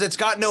 Because it's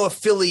got no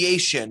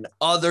affiliation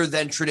other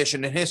than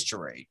tradition and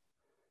history.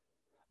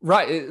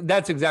 Right.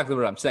 That's exactly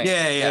what I'm saying.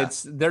 Yeah.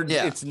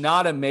 It's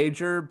not a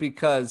major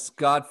because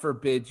God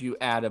forbid you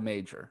add a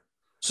major.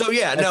 So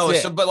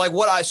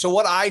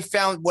what I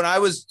found when I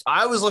was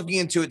looking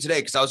into it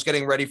today, because I was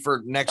getting ready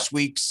for next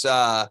week's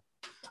I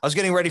was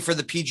getting ready for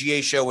the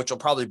PGA show, which we'll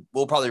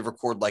probably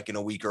record like in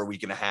a week or a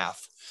week and a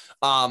half.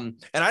 And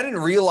I didn't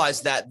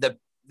realize that the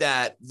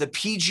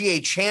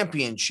PGA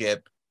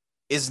Championship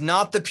is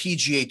not the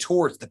PGA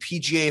Tour, it's the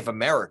PGA of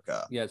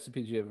America. Yeah, it's the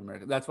PGA of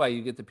America. That's why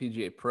you get the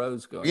PGA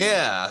Pros going.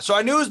 Yeah, so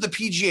I knew it was the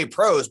PGA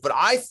Pros, but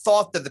I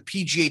thought that the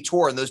PGA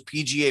Tour and those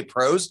PGA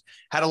Pros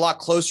had a lot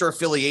closer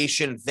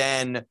affiliation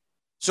than.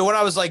 So when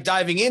I was like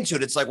diving into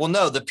it, it's like, well,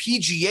 no, the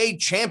PGA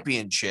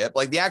Championship,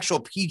 like the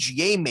actual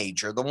PGA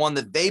major, the one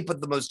that they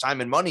put the most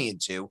time and money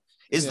into,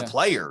 is the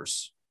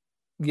Players.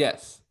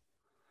 Yes.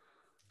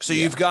 So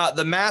you've got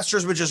the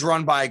Masters, which is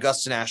run by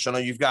Augusta National.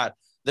 You've got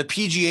the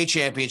PGA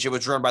Championship,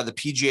 which is run by the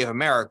PGA of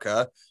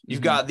America. You've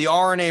got the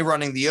RNA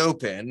running the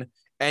Open,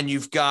 and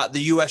you've got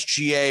the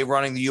USGA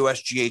running the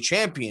USGA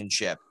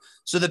Championship.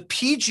 So the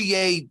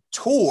PGA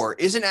Tour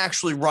isn't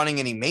actually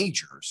running any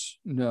majors.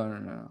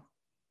 No.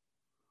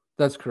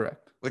 That's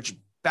correct. Which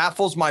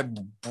baffles my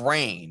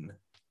brain.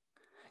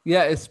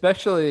 Yeah,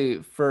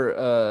 especially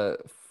for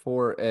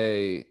for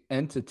a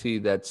entity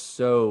that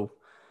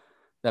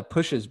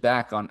pushes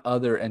back on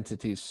other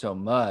entities so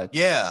much.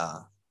 Yeah.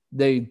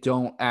 They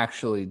don't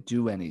actually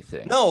do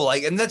anything. No,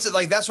 like, and that's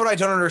what I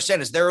don't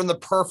understand is they're in the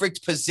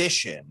perfect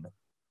position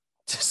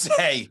to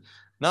say,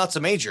 no, it's a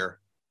major.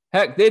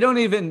 Heck, they don't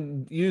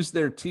even use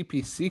their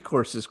TPC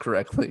courses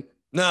correctly.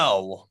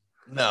 No.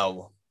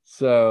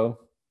 So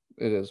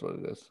it is what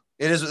it is.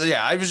 It is.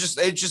 Yeah. I was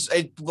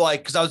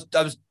because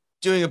I was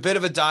doing a bit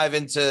of a dive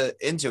into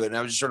it. And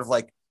I was just sort of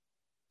like,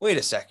 wait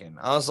a second.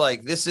 I was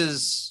like, this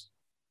is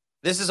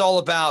all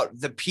about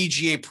the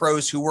PGA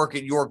pros who work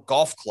at your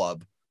golf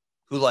club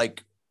who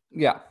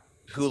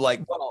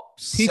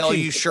sell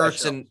you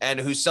shirts and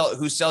who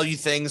sell you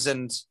things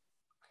and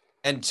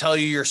tell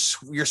you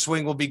your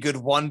swing will be good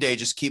one day.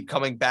 Just keep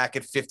coming back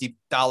at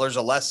 $50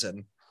 a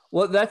lesson.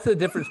 Well, that's the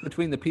difference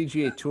between the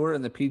PGA Tour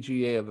and the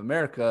PGA of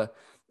America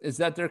is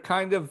that they're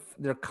kind of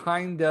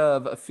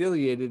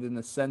affiliated in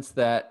the sense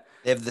that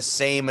they have the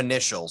same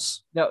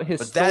initials. Now,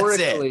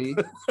 historically,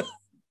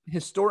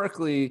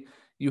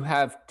 you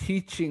have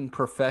teaching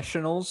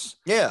professionals.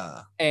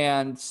 Yeah.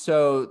 And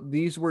so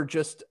these were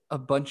just a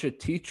bunch of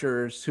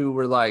teachers who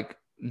were like,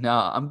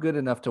 nah, I'm good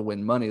enough to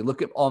win money.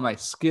 Look at all my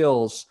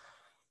skills.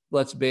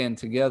 Let's band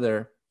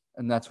together.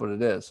 And that's what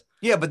it is.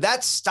 Yeah, but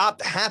that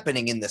stopped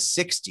happening in the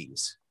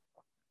 60s.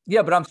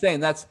 Yeah, but I'm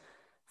saying that's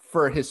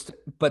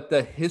but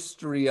the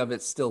history of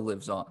it still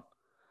lives on.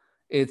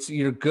 It's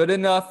you're good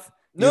enough.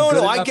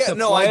 I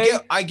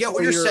get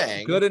what you're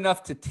saying. Good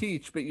enough to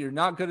teach, but you're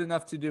not good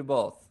enough to do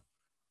both.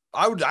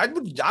 I would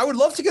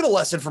love to get a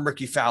lesson from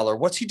Ricky Fowler.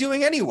 What's he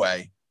doing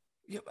anyway?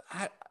 Yeah,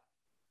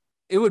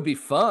 it would be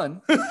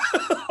fun.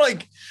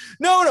 Like,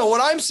 no.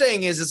 What I'm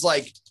saying is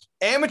like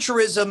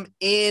amateurism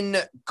in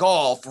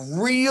golf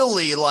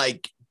really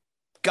like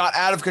got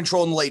out of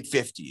control in the late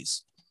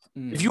 50s.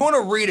 If you want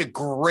to read a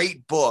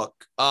great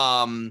book,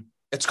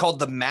 it's called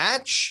The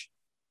Match.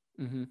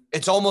 Mm-hmm.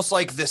 It's almost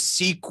like the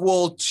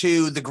sequel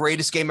to The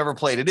Greatest Game Ever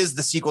Played. It is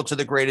the sequel to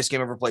The Greatest Game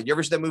Ever Played. You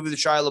ever see that movie with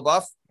Shia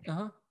LaBeouf?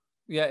 Uh-huh.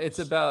 Yeah, it's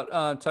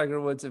about Tiger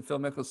Woods and Phil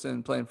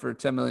Mickelson playing for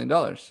 $10 million.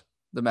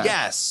 The Match.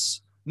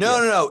 Yes.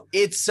 No.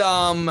 It's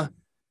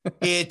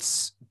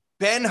it's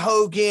Ben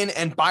Hogan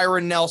and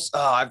Byron Nelson.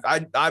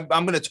 I'm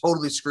going to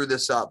totally screw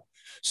this up.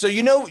 So,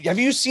 have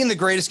you seen The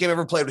Greatest Game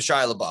Ever Played with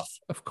Shia LaBeouf?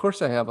 Of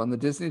course I have, on the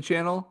Disney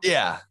Channel.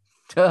 Yeah.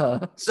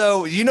 Duh.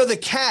 So, the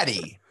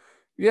caddy.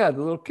 Yeah, the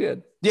little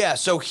kid. Yeah,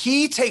 so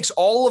he takes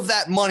all of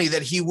that money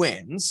that he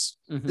wins.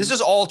 Mm-hmm. This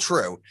is all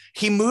true.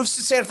 He moves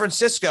to San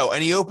Francisco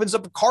and he opens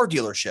up car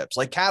dealerships,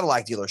 like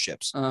Cadillac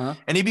dealerships. Uh-huh.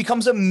 And he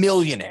becomes a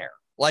millionaire,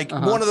 like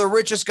one of the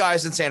richest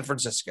guys in San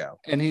Francisco.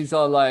 And he's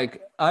all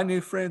like, I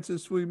knew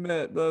Francis, we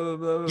met, blah, blah,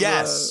 blah, blah.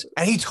 Yes,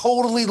 and he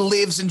totally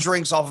lives and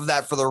drinks off of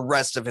that for the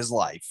rest of his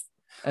life.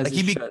 As like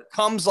he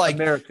becomes like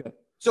America.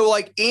 So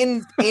like in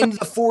the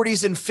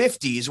 40s and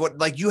 50s, what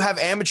like you have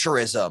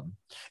amateurism,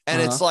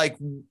 and it's like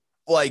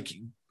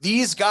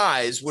these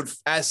guys would,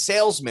 as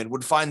salesmen,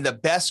 would find the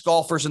best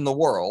golfers in the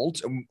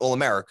world,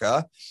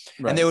 America,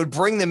 and they would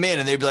bring them in,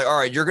 and they'd be like, "All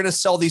right, you're going to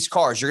sell these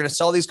cars. You're going to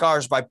sell these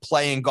cars by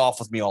playing golf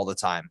with me all the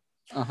time."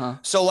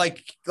 So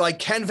like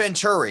Ken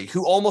Venturi,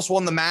 who almost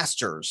won the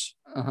Masters,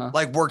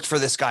 like worked for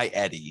this guy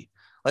Eddie.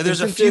 Like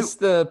there's Isn't this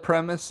the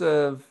premise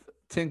of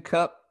Tin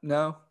Cup?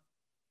 No.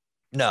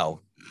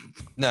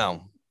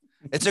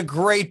 It's a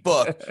great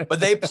book, but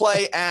they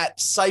play at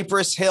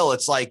Cypress Hill.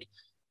 It's like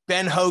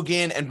Ben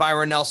Hogan and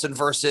Byron Nelson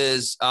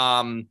versus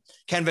Ken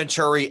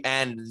Venturi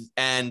and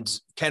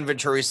Ken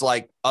Venturi's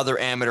like other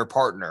amateur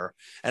partner.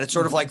 And it's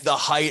sort of like the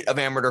height of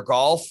amateur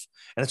golf.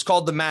 And it's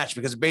called The Match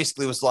because it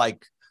basically was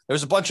like, there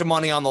was a bunch of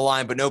money on the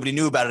line, but nobody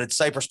knew about it at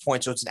Cypress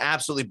Point. So it's an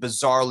absolutely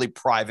bizarrely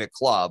private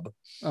club.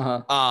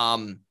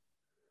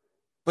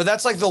 But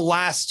that's like the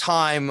last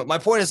time. My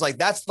point is like,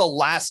 that's the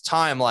last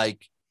time,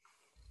 like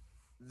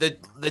the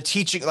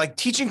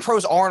teaching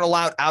pros aren't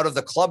allowed out of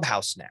the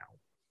clubhouse now.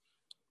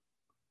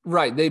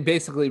 Right. They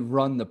basically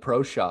run the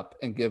pro shop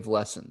and give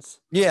lessons.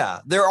 Yeah.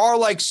 There are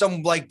like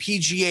some like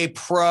PGA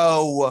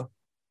pro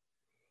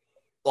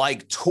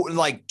like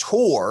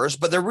tours,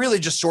 but they're really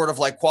just sort of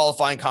like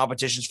qualifying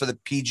competitions for the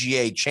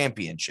PGA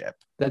championship.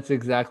 That's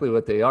exactly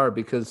what they are,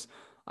 because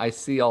I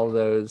see all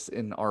those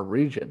in our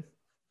region.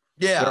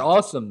 Yeah. They're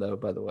awesome though,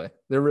 by the way.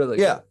 They're really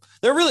good.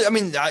 They're really, I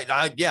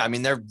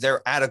mean,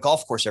 they're at a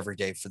golf course every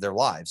day for their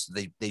lives.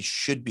 They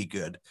should be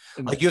good.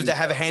 Like you have to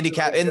have a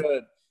handicap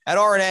at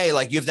RNA,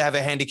 like you have to have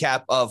a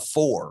handicap of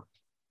 4.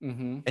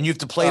 And you have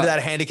to play to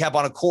that handicap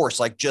on a course,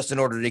 like just in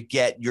order to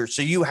get your,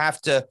 so you have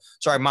to,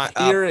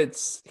 here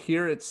it's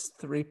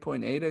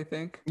 3.8, I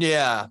think.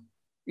 Yeah.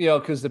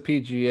 Cause the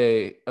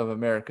PGA of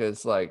America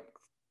is like,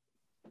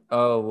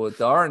 oh, well,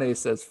 the RNA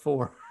says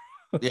 4.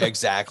 Yeah,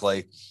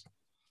 exactly.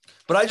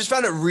 But I just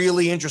found it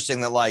really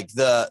interesting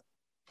that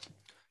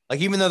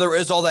even though there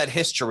is all that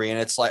history and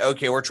it's like,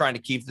 okay, we're trying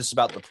to keep this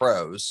about the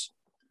pros.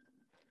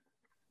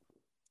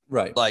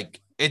 Right.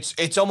 Like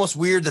it's almost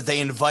weird that they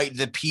invite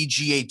the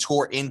PGA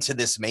Tour into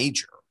this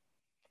major.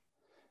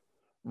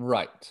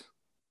 Right.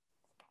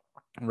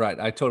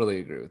 I totally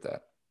agree with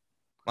that.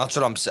 That's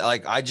what I'm saying.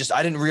 Like, I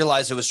didn't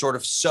realize it was sort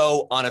of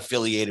so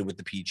unaffiliated with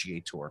the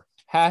PGA Tour.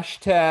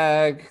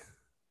 Hashtag,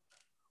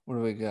 what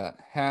do we got?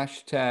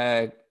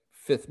 Hashtag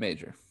 5th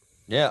major.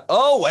 Yeah.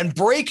 Oh, and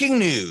breaking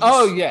news.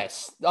 Oh,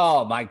 yes.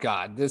 Oh, my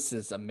God. This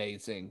is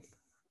amazing.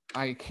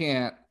 I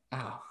can't.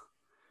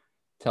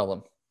 Tell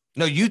them.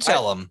 No, you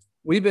tell them.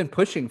 We've been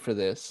pushing for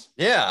this.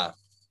 Yeah.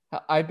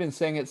 I've been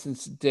saying it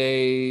since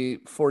day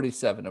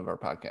 47 of our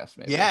podcast,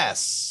 maybe.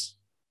 Yes.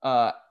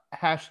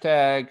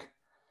 Hashtag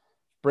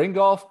bring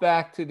golf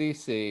back to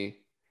DC,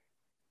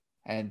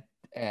 and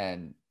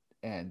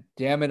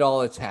damn it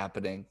all, it's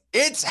happening.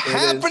 It's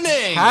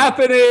happening.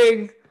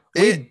 Happening.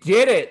 We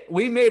did it.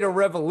 We made a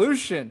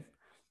revolution.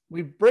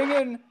 We bring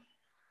in.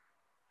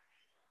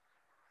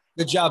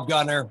 Good job,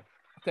 Gunner.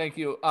 Thank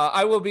you.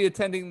 I will be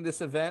attending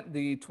this event,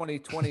 the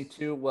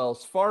 2022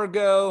 Wells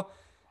Fargo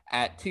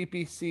at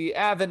TPC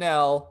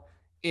Avenel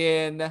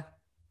in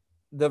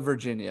the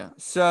Virginia.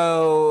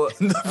 So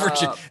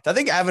I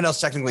think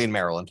Avenel's technically in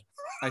Maryland.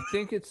 I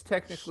think it's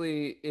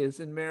technically is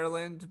in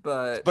Maryland,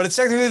 but it's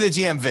technically the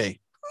DMV.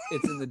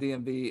 It's in the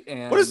DMV.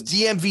 And what does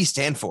DMV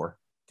stand for?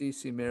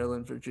 DC,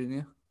 Maryland,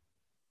 Virginia.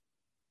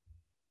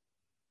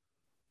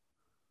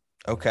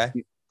 Okay.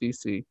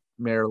 DC,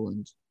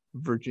 Maryland,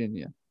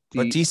 Virginia.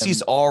 But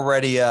DC's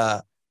already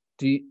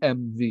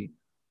DMV.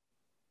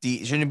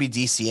 Shouldn't it be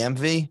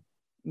DCMV?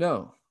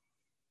 No.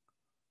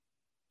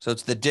 So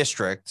it's the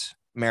district,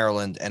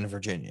 Maryland and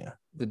Virginia.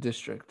 The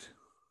district.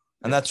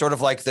 And that's sort of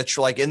like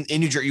in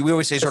New Jersey, we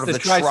always say sort of the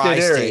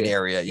tri-state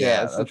area.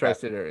 Yeah, it's the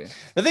tri-state area.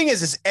 The thing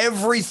is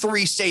every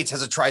 3 states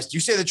has a tri-state. You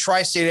say the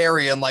tri-state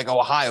area in like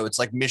Ohio, it's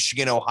like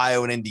Michigan,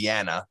 Ohio, and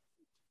Indiana.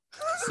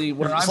 See,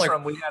 where I'm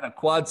from, we had a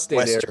quad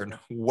state area.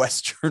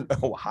 Western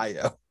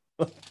Ohio.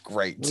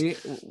 Great.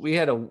 We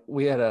had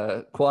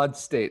a quad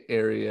state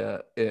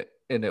area,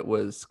 and it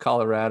was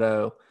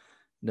Colorado,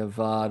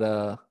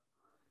 Nevada,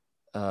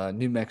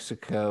 New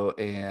Mexico,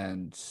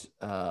 and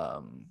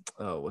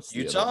what's the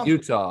Utah? Other?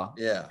 Utah.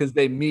 Yeah, because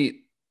they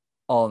meet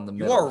all in the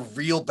middle. You are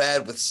real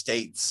bad with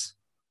states.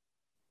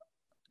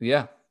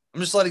 Yeah,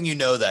 I'm just letting you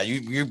know that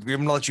you're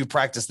gonna let you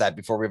practice that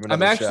before we have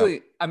another show.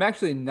 I'm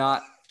actually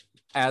not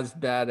as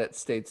bad at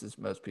states as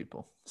most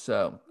people,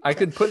 so I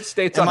could put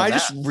states on. I'm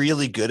just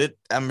really good at it.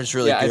 I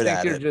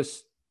think you're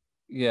just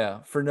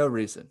for no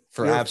reason.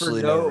 For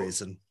absolutely no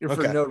reason. You're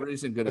for no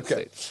reason good at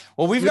states.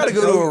 Well, we've got to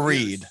go to a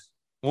read.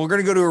 We're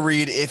going to go to a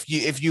read.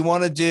 If you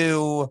want to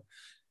do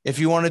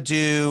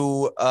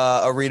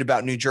a read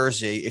about New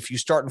Jersey, if you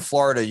start in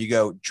Florida, you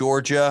go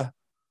Georgia.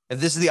 And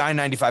this is the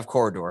I-95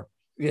 corridor.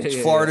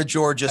 It's Florida,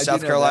 Georgia,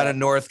 South Carolina,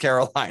 North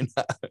Carolina,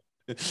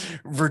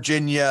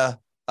 Virginia,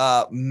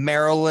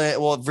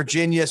 Maryland. Well,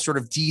 Virginia, sort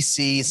of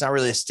DC. It's not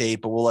really a state,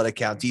 but we'll let it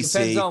count. DC.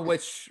 Depends on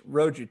which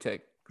road you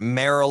take.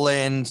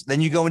 Maryland. Then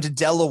you go into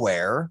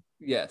Delaware.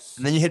 Yes.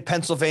 And then you hit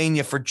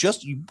Pennsylvania for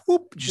just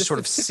sort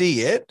of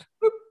see it.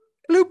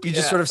 Bloop, you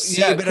just sort of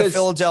see a bit of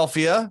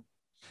Philadelphia.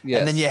 Yes.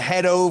 And then you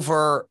head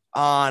over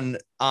on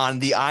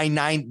the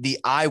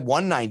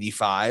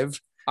I-195.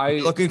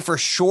 Looking for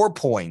shore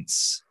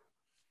points.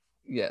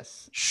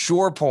 Yes.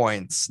 Shore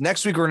points.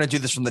 Next week, we're going to do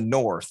this from the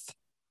north.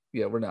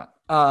 Yeah, we're not.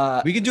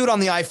 We can do it on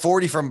the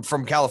I-40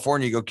 from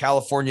California. You go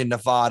California,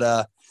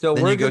 Nevada. So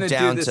we're going to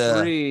do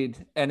this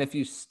read. And if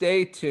you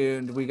stay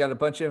tuned, we got a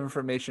bunch of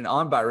information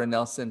on Byron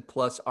Nelson,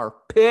 plus our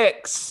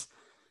picks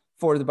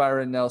for the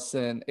Byron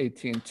Nelson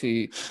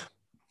AT&T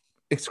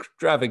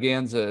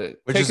extravaganza,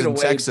 which is in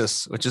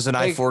Texas, which is an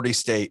I-40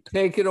 state.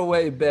 Take it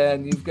away,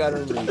 Ben. You've got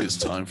to read. It's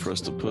time for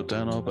us to put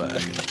down our bag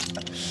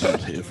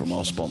and hear from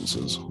our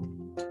sponsors.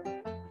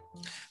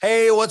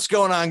 Hey, what's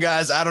going on,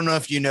 guys? I don't know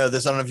if you know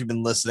this. I don't know if you've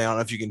been listening. I don't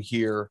know if you can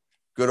hear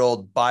good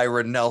old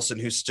Byron Nelson,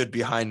 who stood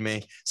behind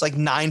me. It's like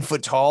 9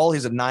 foot tall.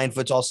 He's a 9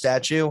 foot tall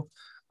statue.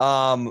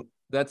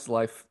 That's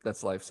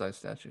life-size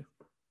statue.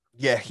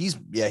 Yeah,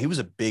 he was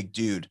a big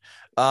dude.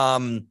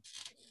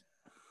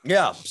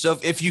 Yeah. So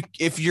if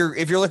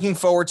you're looking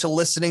forward to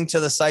listening to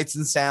the sights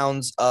and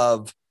sounds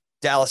of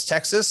Dallas,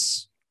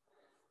 Texas,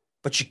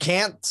 but you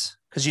can't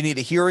because you need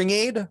a hearing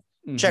aid,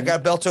 check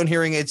out Beltone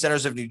Hearing Aid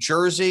Centers of New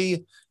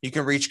Jersey. You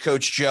can reach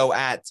Coach Joe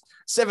at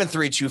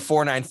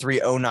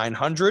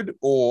 732-493-0900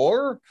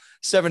 or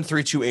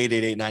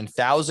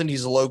 732-888-9000.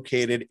 He's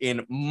located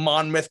in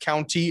Monmouth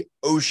County,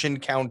 Ocean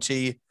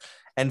County,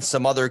 and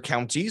some other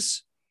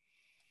counties.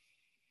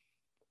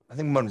 I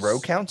think Monroe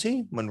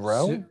County.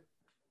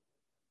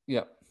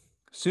 Yep.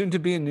 Soon to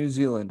be in New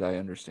Zealand, I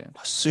understand.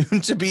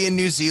 Soon to be in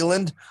New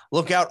Zealand.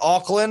 Look out,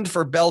 Auckland,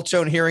 for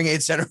Beltone Hearing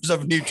Aid Centers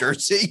of New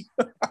Jersey.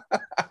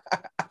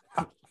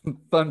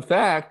 Fun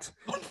fact.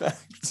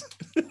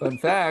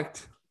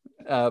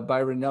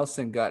 Byron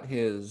Nelson got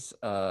his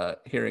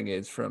hearing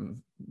aids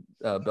from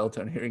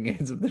Beltone Hearing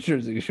Aids of the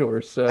Jersey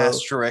Shore. So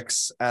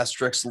asterisk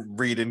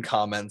read in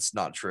comments,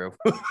 not true.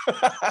 There's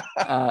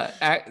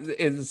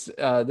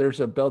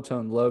a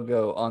Beltone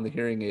logo on the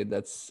hearing aid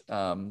that's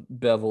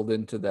beveled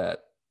into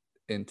that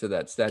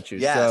statue.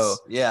 Yes. So,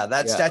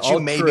 that statue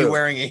may be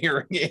wearing a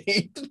hearing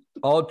aid.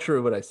 All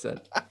true what I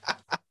said.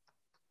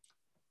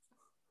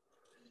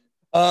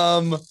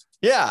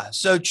 Yeah.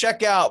 So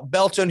check out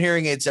Beltone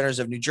Hearing Aid Centers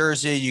of New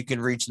Jersey. You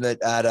can reach them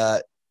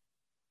at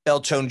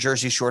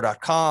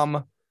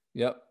beltonejerseyshore.com.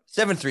 Yep.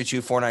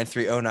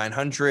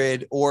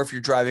 732-493-0900. Or if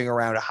you're driving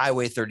around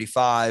Highway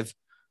 35,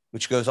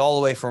 which goes all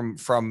the way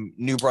from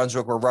New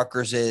Brunswick, where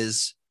Rutgers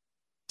is,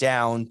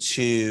 down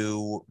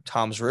to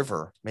Tom's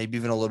River, maybe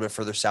even a little bit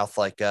further south,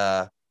 like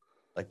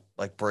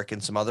Brick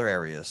and some other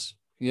areas.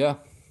 Yeah.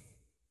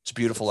 It's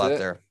beautiful out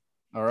there.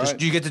 All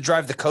right. You get to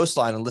drive the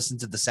coastline and listen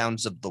to the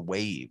sounds of the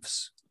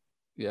waves.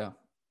 Yeah.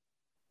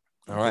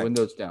 All right.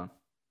 Windows down.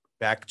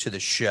 Back to the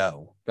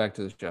show.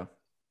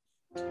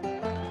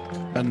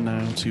 And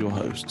now to your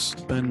hosts,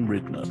 Ben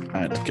Ridner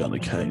and Gunnar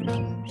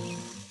Kane.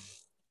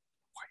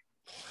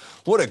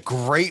 What a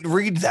great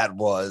read that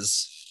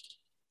was.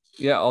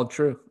 Yeah, all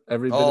true.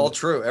 Every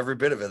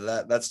bit of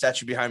it. That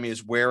statue behind me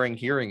is wearing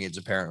hearing aids,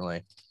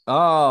 apparently.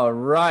 All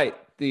right.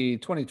 The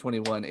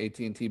 2021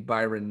 AT&T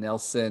Byron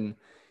Nelson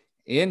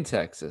in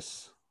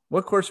Texas.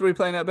 What course are we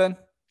playing at, Ben?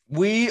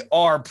 We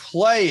are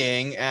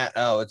playing at,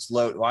 it's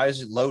load. Why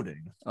is it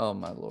loading? Oh,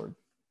 my Lord.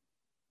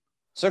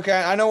 It's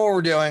okay. I know what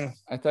we're doing.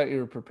 I thought you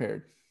were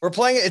prepared. We're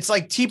playing it. It's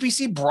like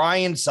TPC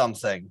Brian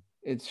something.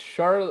 It's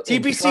Charlotte.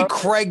 TPC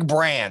Craig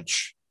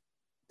Branch.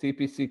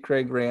 TPC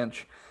Craig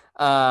Ranch.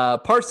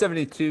 Par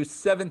 72,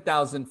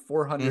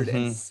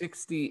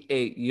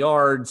 7,468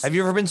 yards. Have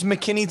you ever been to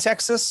McKinney,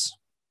 Texas?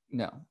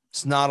 No.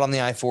 It's not on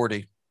the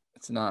I-40.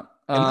 It's not.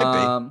 It might be.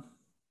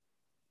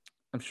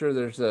 I'm sure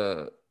there's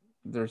a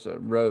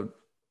road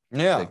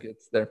that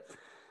gets there.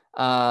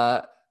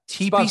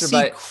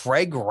 TPC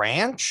Craig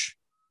Ranch?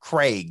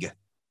 Craig.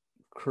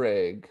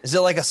 Is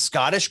it like a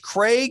Scottish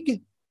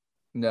Craig?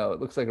 No, it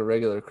looks like a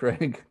regular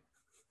Craig.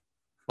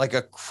 Like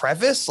a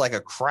crevice? Like a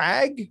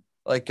crag?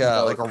 Like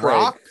a Craig.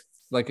 rock?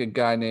 Like a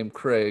guy named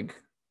Craig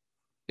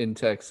in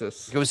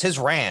Texas. It was his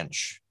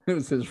ranch. It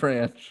was his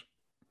ranch.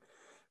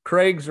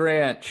 Craig's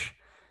Ranch.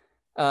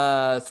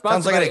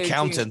 Sounds like an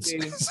accountant.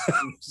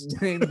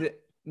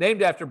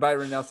 named after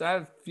Byron Nelson. I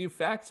have a few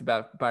facts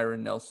about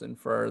Byron Nelson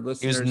for our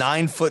listeners. He was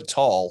 9 foot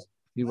tall.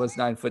 He was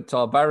 9 foot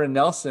tall. Byron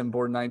Nelson,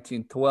 born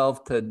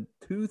 1912 to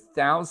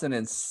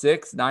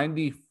 2006,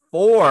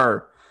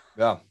 94.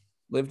 Yeah.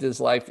 Lived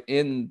his life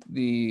in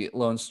the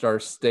Lone Star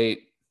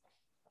State.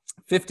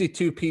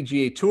 52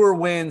 PGA Tour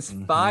wins,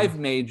 5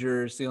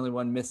 majors. The only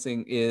one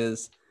missing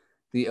is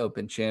the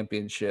Open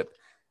Championship.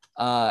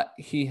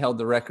 He held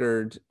the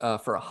record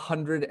for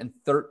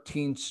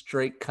 113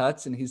 straight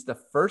cuts, and he's the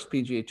first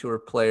PGA Tour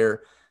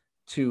player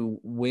to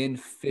win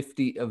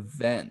 50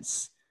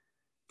 events.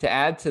 To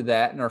add to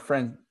that, and our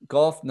friend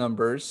Golf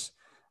Numbers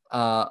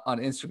on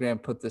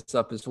Instagram put this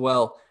up as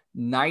well,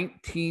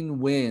 19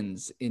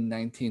 wins in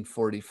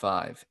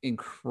 1945.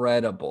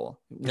 Incredible.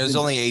 It was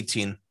only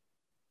 18.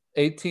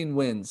 18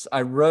 wins.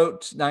 I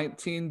wrote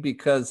 19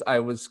 because I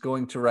was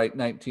going to write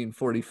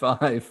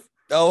 1945.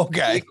 Oh,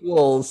 okay.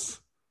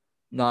 Equals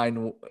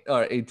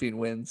 18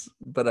 wins,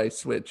 but I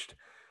switched.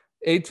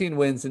 18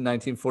 wins in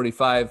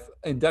 1945.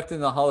 Inducted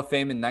in the Hall of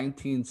Fame in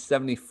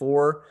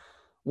 1974.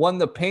 Won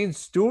the Payne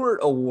Stewart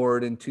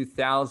Award in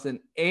 2000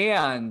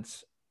 and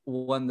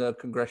won the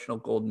Congressional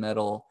Gold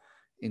Medal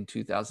in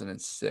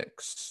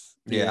 2006.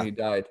 The year he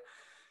died.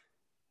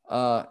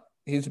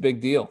 He's a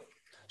big deal.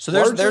 So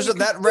there's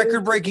that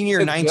record-breaking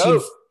year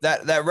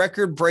that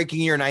record-breaking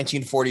year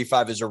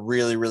 1945 is a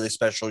really, really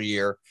special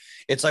year.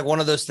 It's like one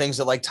of those things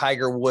that like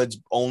Tiger Woods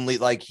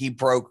he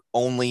broke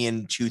only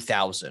in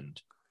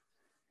 2000.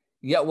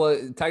 Yeah, well,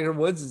 Tiger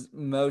Woods'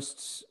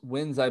 most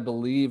wins, I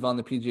believe, on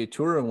the PGA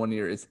Tour in one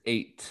year is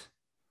 8.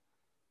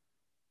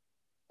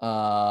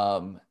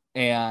 And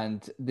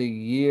the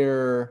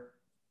year,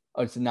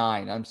 it's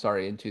 9, I'm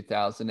sorry, in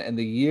 2000. And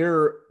the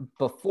year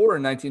before,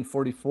 in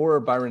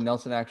 1944, Byron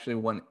Nelson actually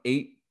won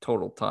 8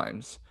 total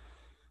times.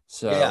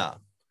 So yeah.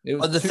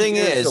 The thing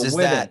is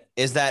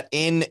that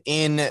in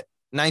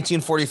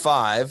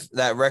 1945,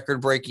 that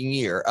record-breaking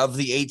year, of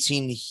the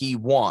 18 he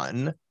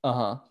won,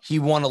 he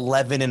won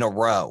 11 in a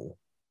row.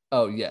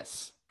 Oh,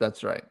 yes,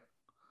 that's right.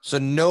 So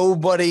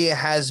nobody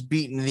has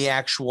beaten the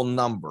actual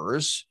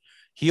numbers.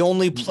 He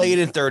only played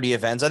in 30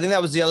 events. I think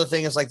that was the other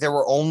thing, is like there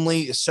were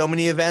only so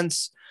many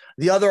events.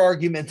 The other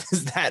argument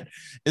is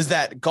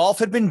that golf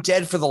had been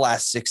dead for the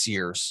last 6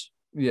 years.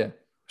 Yeah.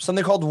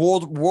 Something called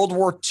World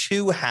War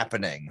II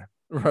happening.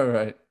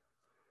 Right.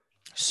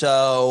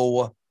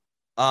 So,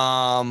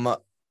 yeah.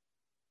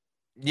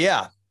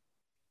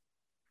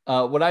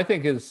 What I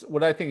think is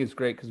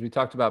great, because we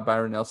talked about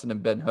Byron Nelson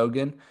and Ben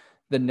Hogan.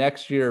 The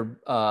next year,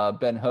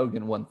 Ben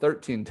Hogan won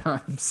 13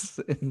 times.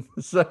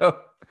 So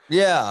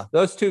yeah,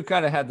 those two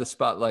kind of had the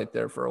spotlight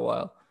there for a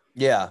while.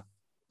 Yeah.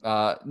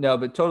 No,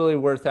 but totally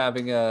worth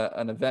having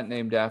an event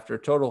named after.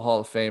 Total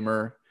Hall of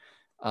Famer.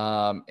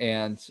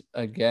 And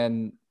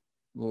again,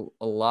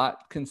 a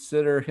lot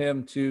consider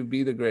him to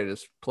be the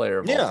greatest player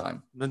of all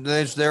time.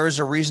 There is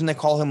a reason they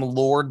call him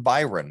Lord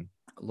Byron.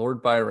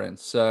 Lord Byron.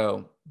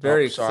 So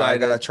very excited. Sorry, I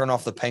gotta turn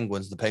off the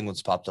penguins. The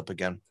penguins popped up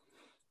again.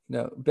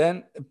 No,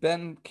 Ben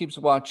keeps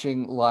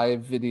watching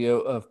live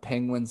video of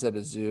penguins at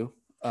a zoo.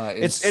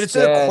 It's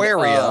an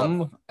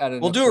aquarium.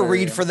 We'll do a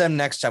read for them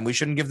next time. We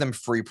shouldn't give them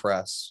free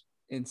press.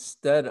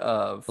 Instead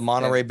of the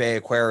Monterey Bay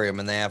Aquarium,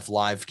 and they have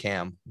live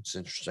cam. It's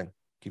interesting.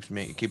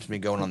 It keeps me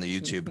going on the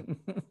YouTube.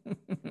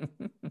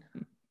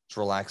 It's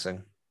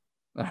relaxing.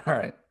 All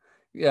right.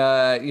 You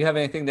have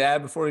anything to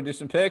add before we do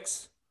some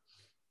picks?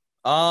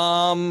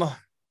 No,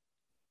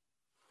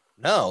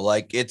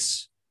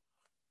 it's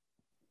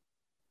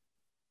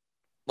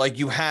like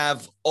you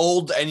have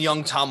old and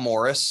young Tom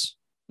Morris.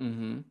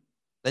 Mm-hmm.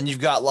 Then you've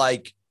got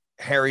like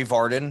Harry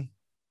Vardon.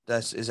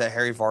 Is that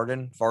Harry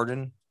Vardon?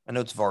 Vardon? I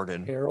know it's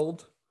Vardon.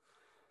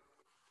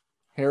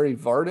 Harry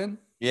Vardon?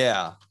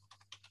 Yeah.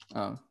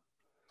 Oh.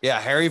 Yeah,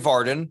 Harry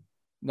Vardon.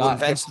 Who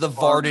invents the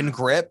Vardon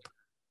grip.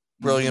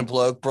 Brilliant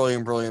bloke.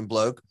 Brilliant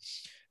bloke.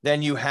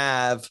 Then you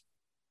have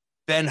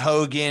Ben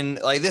Hogan.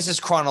 Like, this is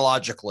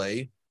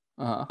chronologically.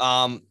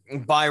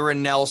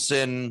 Byron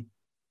Nelson,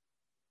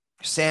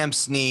 Sam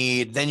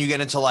Snead. Then you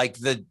get into like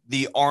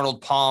the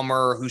Arnold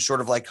Palmer, who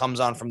sort of like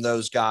comes on from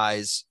those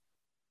guys.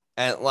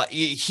 And like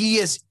he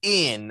is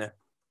in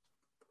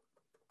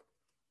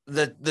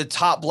the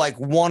top like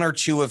one or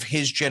two of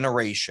his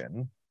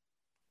generation.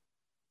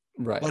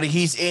 Right. But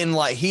he is in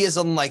like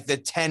the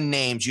 10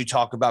 names you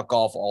talk about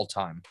golf all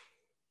time.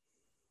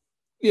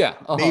 Yeah.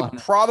 Maybe,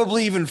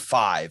 probably even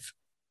 5.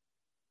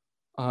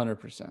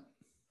 100%.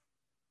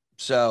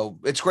 So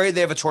it's great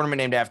they have a tournament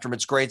named after him.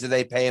 It's great that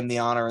they pay him the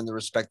honor and the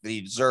respect that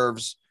he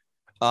deserves.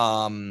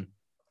 I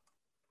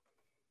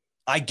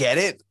get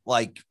it.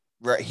 Like,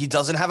 he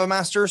doesn't have a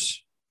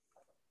Masters.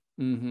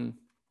 Mm-hmm.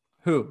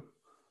 Who?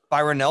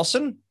 Byron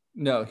Nelson?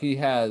 No, he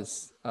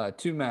has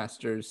 2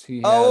 Masters.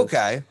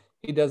 Okay.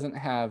 He doesn't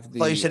have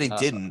the. Oh, you said he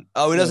didn't.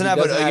 He doesn't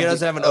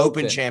have an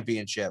open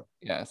championship.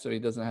 Yeah, so he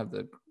doesn't have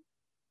the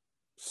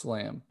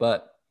Slam.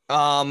 But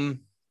I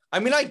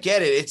mean, I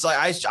get it. It's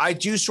like I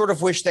do sort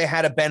of wish they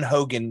had a Ben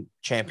Hogan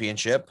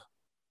championship,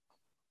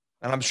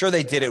 and I'm sure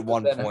they did at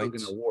one point.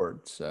 Hogan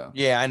award. So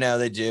yeah, I know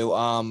they do.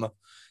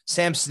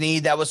 Sam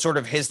Snead, that was sort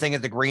of his thing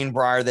at the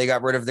Greenbrier. They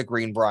got rid of the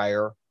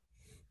Greenbrier.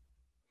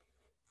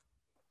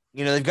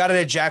 You know, they've got it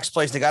at Jack's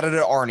place. They got it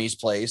at Arnie's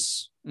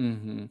place.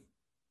 Mm-hmm.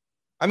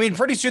 I mean,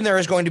 pretty soon there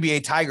is going to be a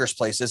Tiger's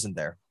place, isn't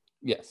there?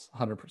 Yes,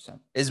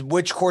 100%.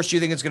 Which course do you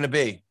think it's going to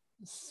be?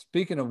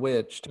 Speaking of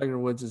which, Tiger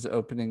Woods is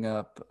opening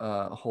up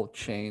a whole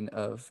chain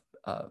of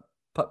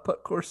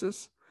putt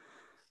courses,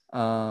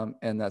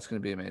 and that's going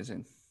to be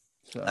amazing.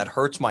 So that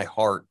hurts my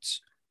heart.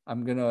 It's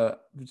going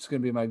to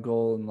be my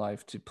goal in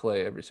life to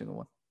play every single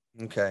one.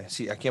 Okay.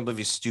 See, I can't believe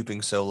he's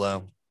stooping so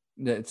low.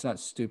 No, it's not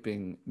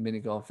stooping. Mini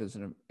golf is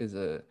an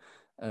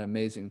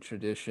amazing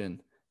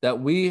tradition that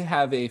we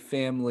have a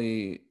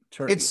family.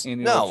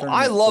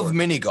 I love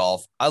mini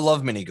golf. I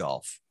love mini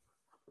golf.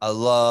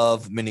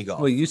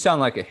 Well, you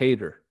sound like a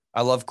hater.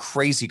 I love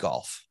crazy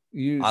golf.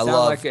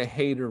 Like a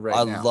hater now.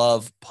 I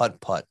love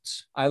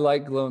putt-putts. I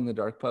like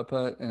glow-in-the-dark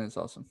putt-putt, and it's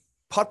awesome.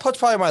 Putt-putt's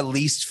probably my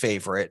least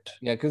favorite.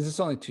 Yeah, because it's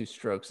only 2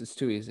 strokes. It's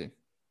too easy.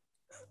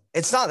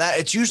 It's not that.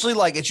 It's usually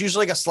like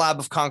a slab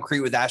of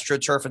concrete with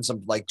AstroTurf and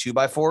some like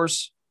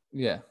 2x4s.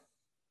 Yeah.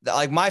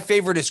 Like, my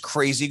favorite is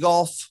crazy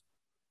golf.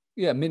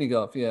 Yeah, mini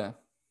golf. Yeah.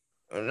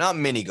 Not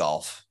mini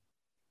golf.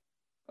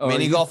 Oh,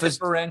 mini golf is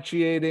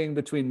differentiating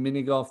between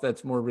mini golf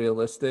that's more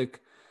realistic,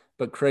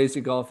 but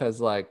crazy golf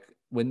has like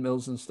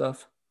windmills and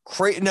stuff.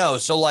 No,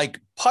 so like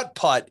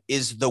putt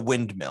is the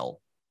windmill.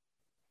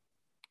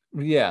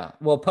 Yeah,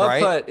 well,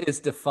 putt is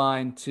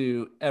defined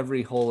to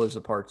every hole is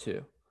a par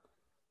 2,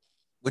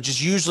 which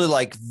is usually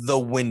like the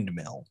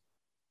windmill.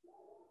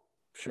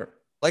 Sure.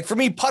 Like, for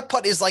me,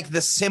 putt is like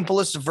the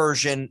simplest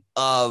version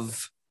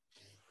of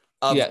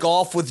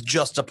golf with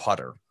just a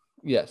putter.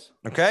 Yes.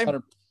 Okay.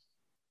 100%.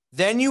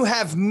 Then you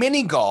have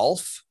mini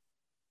golf,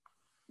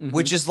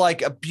 which is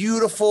like a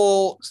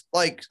beautiful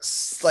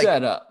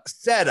setup.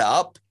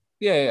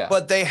 Yeah.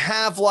 But they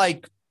have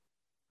like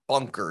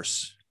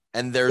bunkers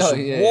and there's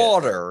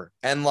water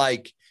and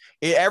like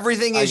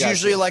everything is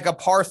usually like a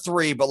par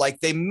 3, but like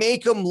they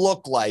make them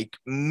look like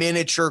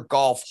miniature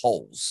golf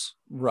holes.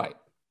 Right.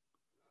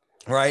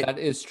 That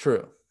is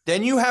true.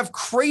 Then you have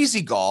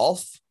crazy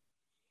golf,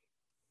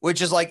 which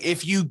is like,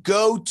 if you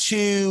go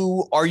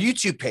to our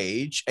YouTube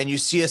page and you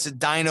see us at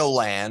Dino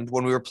Land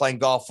when we were playing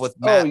golf with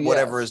Matt,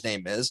 whatever his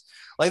name is,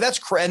 like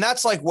and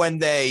that's like when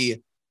they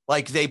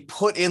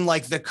put in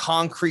like the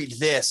concrete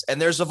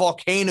and there's a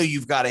volcano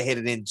you've got to hit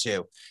it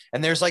into,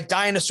 and there's like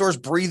dinosaurs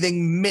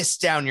breathing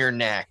mist down your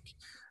neck.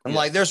 And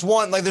like there's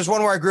one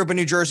where I grew up in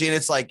New Jersey, and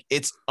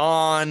it's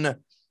on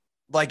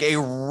like a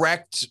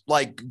wrecked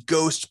like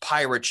ghost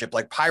pirate ship,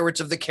 like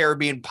Pirates of the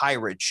Caribbean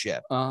pirate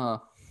ship.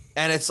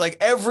 And it's like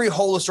every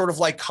hole is sort of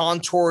like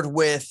contoured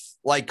with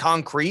like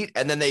concrete,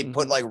 and then they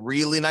put like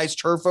really nice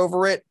turf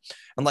over it,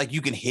 and like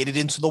you can hit it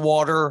into the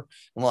water,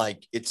 and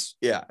like it's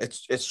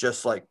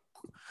just like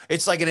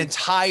it's like an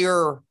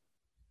entire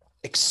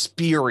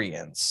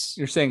experience.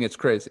 You're saying it's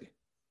crazy.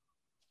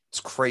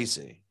 It's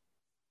crazy.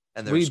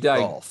 And there's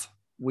golf.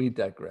 We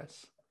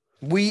digress.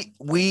 We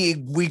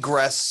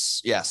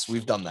digress. Yes,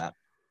 we've done that.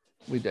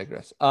 We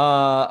digress.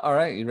 All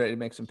right, you ready to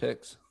make some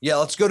picks? Yeah,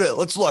 let's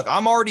look.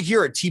 I'm already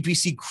here at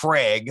TPC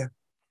Craig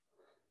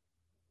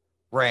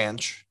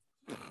Ranch.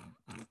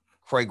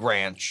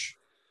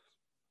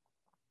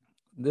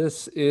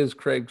 This is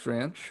Craig's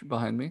Ranch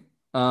behind me.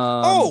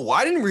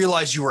 I didn't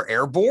realize you were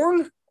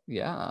airborne.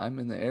 Yeah, I'm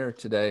in the air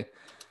today.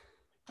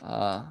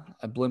 I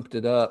blimped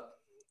it up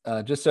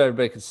just so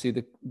everybody could see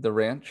the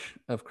ranch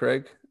of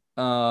Craig.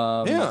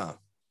 Yeah.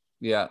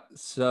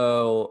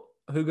 So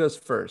who goes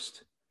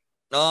first?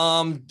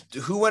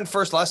 Who went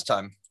first last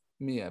time?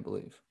 Me, I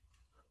believe.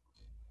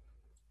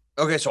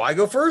 Okay, so I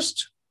go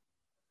first?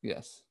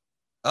 Yes.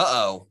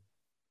 Uh-oh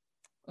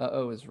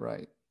is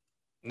right.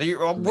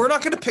 We're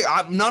not going to pick.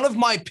 None of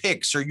my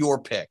picks are your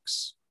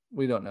picks.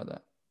 We don't know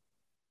that.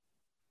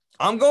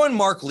 I'm going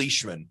Mark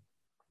Leishman.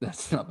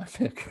 That's not my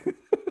pick.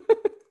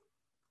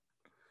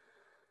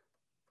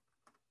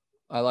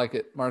 I like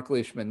it. Mark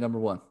Leishman, number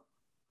 1.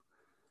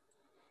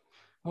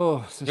 Oh, you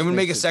want to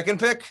make a second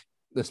pick?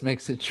 This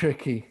makes it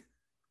tricky.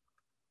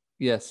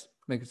 Yes,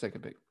 make a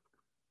second pick.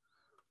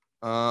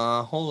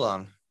 Hold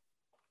on.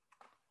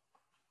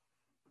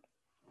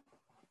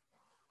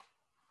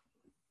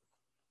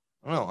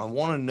 No, I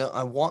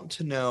want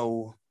to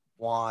know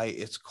why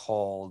it's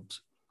called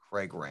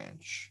Craig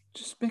Ranch.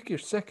 Just make your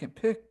second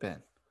pick,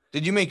 Ben.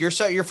 Did you make your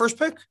first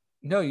pick?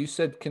 No, you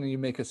said, can you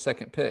make a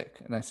second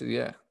pick? And I said,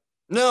 yeah.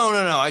 No.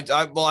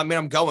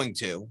 I'm going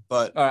to,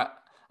 but all right.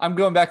 I'm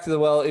going back to the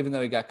well, even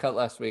though he got cut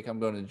last week. I'm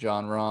going to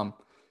John Rahm.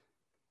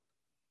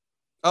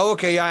 Oh,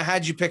 okay. Yeah, I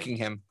had you picking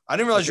him. I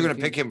didn't realize you were going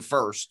to pick him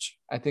first.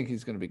 I think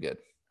he's going to be good.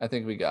 I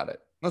think we got it.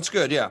 That's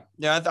good. Yeah.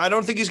 Yeah. I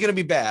don't think he's going to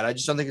be bad. I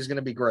just don't think he's going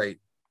to be great.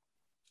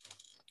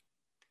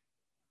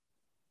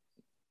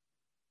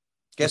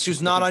 Guess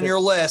who's not on your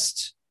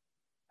list?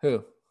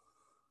 Who?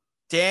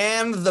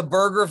 Dan the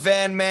Burger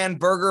Van Man,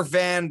 Burger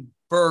Van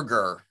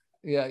Burger.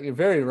 Yeah, you're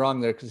very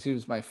wrong there because he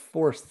was my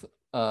 4th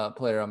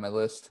player on my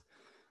list.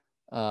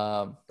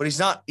 But he's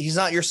not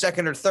your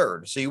second or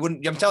third. So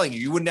I'm telling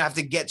you wouldn't have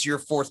to get to your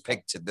 4th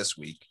pick to this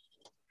week.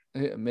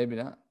 Yeah, maybe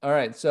not. All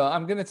right. So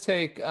I'm going to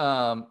take,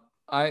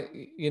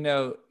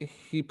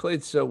 he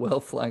played so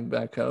well flying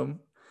back home,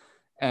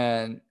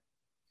 and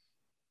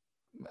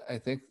I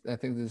think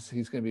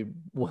he's going to be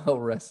well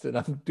rested.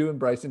 I'm doing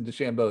Bryson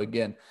DeChambeau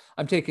again.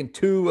 I'm taking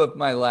 2 of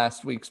my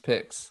last week's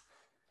picks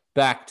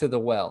back to the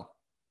well.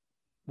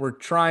 We're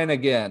trying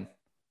again.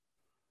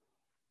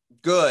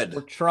 Good.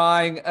 We're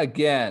trying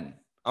again.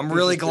 I'm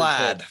really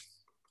glad.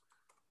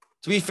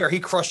 To be fair, he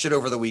crushed it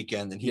over the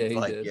weekend, and he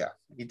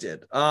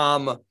did.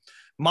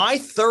 My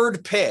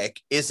 3rd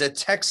pick is a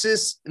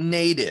Texas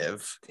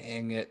native.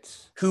 Dang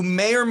it. Who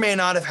may or may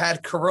not have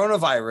had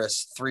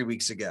coronavirus 3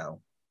 weeks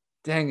ago.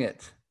 Dang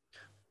it.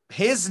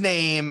 His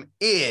name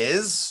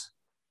is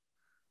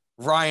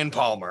Ryan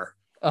Palmer.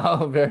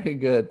 Oh, very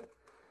good.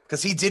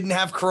 Because he didn't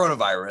have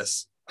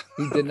coronavirus.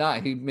 He did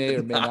not. He may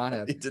or may not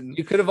have. He didn't.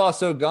 You could have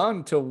also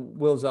gone to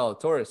Will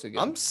Zalatoris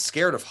again. I'm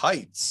scared of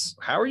heights.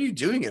 How are you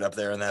doing it up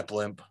there in that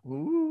blimp?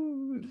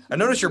 Ooh. I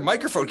notice your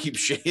microphone keeps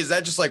shaking. Is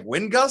that just like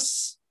wind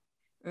gusts?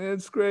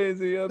 It's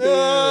crazy up here.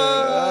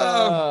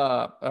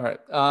 All right.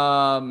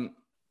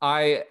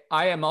 I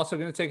am also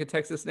going to take a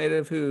Texas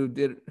native who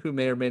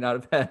may or may not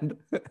have had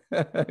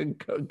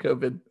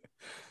COVID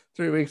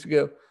 3 weeks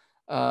ago,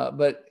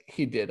 but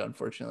he did,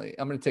 unfortunately.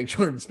 I'm going to take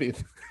Jordan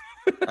Spieth.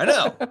 I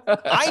know.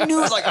 I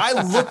knew, I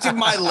looked at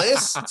my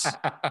list,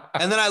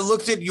 and then I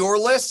looked at your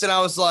list, and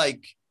I was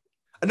like,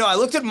 no, I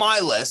looked at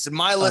my list, and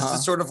my list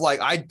is sort of like,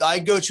 I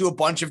go to a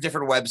bunch of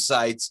different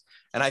websites,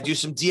 and I do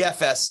some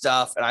DFS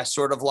stuff, and I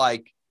sort of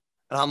and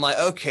I'm like,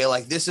 okay,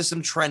 this is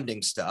some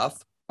trending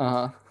stuff.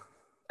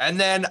 And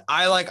then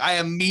I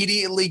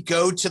immediately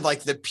go to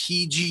the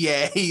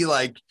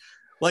PGA,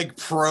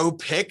 pro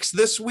picks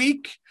this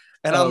week.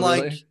 And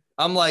really?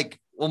 I'm like,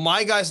 well,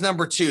 my guy's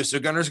number 2. So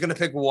Gunner's going to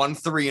pick 1,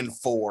 3, and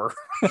 4.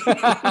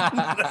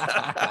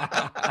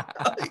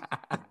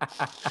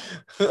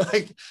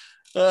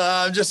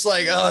 I'm just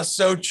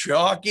so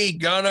chalky,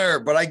 Gunner,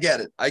 but I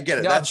get it.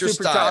 Yeah, that's your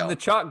style. I'm the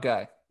chalk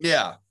guy.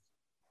 Yeah.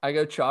 I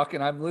go chalk,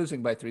 and I'm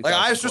losing by 3.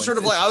 I was just sort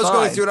of I was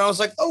going through it, and I was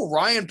like, oh,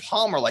 Ryan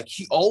Palmer,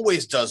 he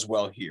always does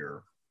well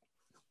here.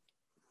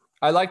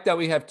 I like that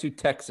we have 2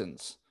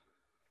 Texans.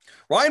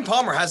 Ryan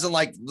Palmer hasn't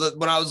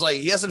when I was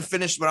he hasn't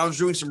finished when I was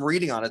doing some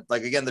reading on it.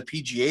 Again, the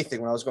PGA thing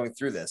when I was going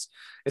through this,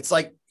 it's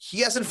he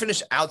hasn't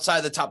finished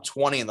outside the top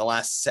 20 in the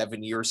last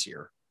 7 years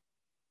here.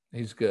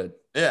 He's good.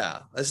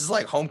 Yeah. This is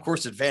home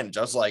course advantage.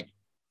 I was like,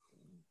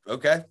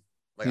 okay,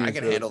 I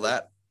can handle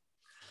that.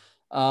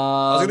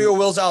 I was going to go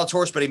Will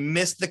Zalatoris, but he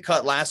missed the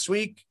cut last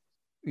week.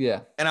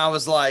 Yeah. And I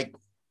was like,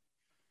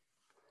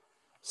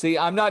 see,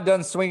 I'm not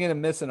done swinging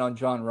and missing on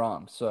John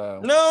Rahm.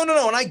 So no.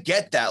 And I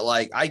get that.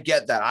 I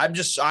get that.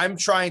 I'm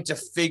trying to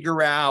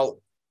figure out.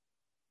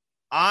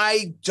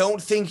 I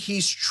don't think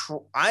he's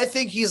I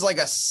think he's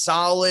a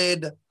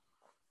solid,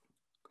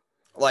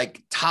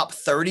 top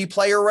 30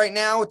 player right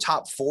now,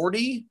 top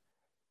 40.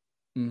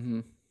 Mm-hmm.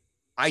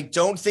 I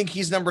don't think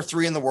he's number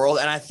 3 in the world.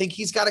 And I think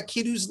he's got a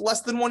kid who's less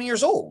than 1 year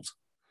old.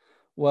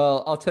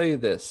 Well, I'll tell you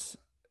this.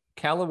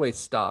 Callaway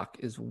stock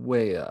is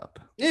way up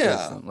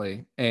Yeah.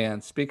 recently.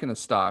 And speaking of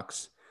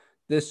stocks,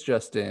 this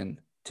just in,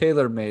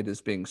 TaylorMade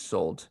is being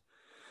sold.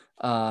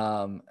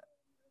 What?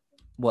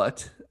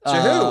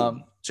 To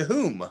who? To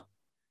whom?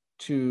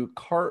 To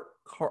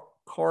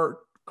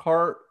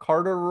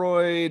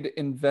Carteroid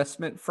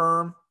investment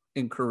firm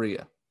in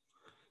Korea.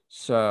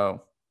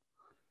 So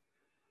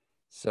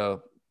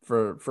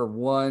for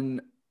 $1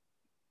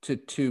 to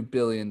 $2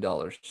 billion.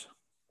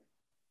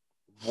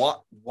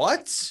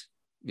 What?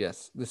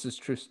 Yes, this is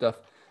true stuff.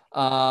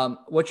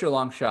 What's your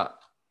long shot?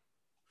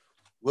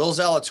 Will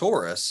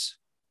Zalatoris.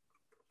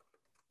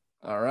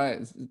 All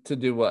right. To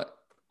do what?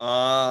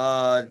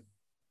 Top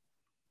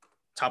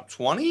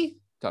 20?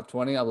 Top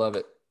 20. I love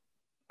it.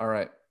 All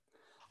right.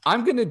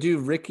 I'm going to do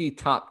Ricky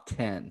top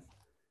 10.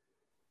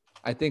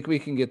 I think we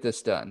can get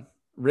this done.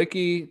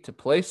 Ricky to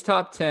place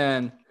top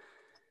 10.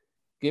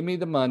 Give me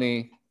the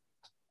money.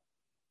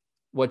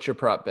 What's your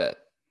prop bet?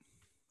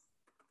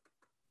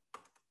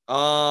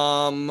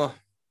 Oh,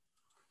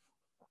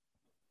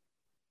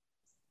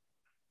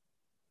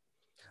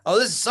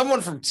 this is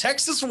someone from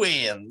Texas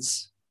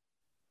wins.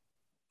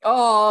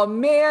 Oh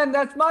man,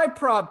 that's my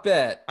prop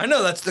bet. I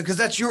know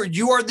because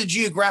you are the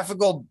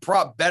geographical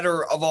prop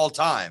better of all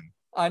time.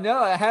 I know.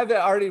 I have it.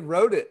 I already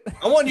wrote it.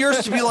 I want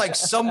yours to be like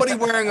somebody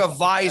wearing a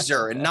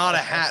visor and not a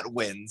hat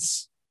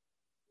wins.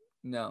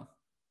 No.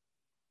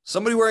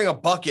 Somebody wearing a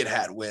bucket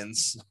hat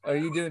wins. Are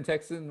you doing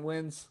Texan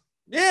wins?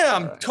 Yeah,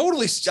 I'm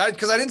totally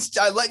because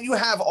I let you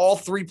have all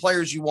three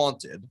players you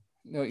wanted.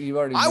 No, you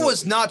already. I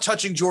was not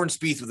touching Jordan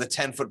Spieth with a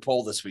 10-foot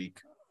pole this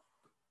week.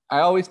 I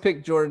always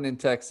pick Jordan in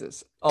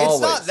Texas. Always.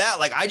 It's not that.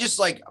 Like, I just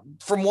like,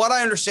 from what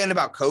I understand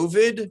about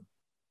COVID,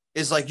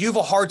 is like you have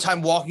a hard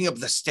time walking up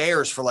the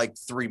stairs for like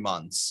 3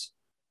 months.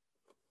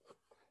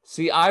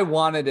 See, I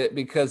wanted it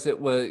because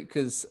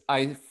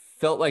I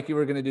felt like you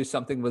were going to do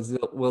something with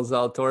Will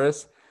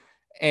Zalatoris,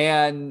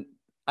 and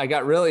I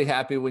got really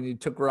happy when you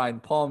took Ryan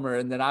Palmer,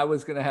 and then I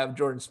was going to have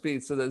Jordan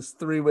Spieth. So there's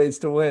 3 ways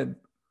to win.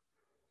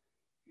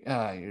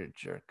 Ah, you're a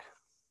jerk.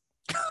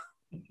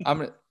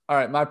 All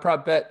right, my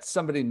prop bet,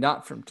 somebody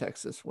not from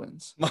Texas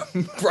wins. My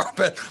prop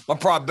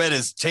bet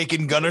is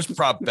taking Gunner's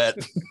prop bet.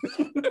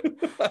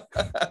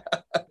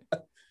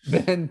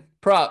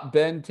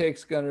 Ben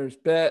takes Gunner's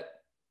bet.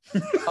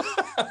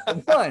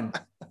 One.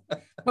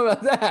 How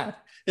about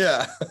that?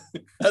 Yeah,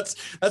 that's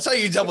how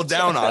you double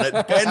down on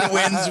it. Ben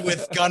wins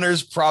with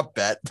Gunner's prop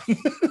bet.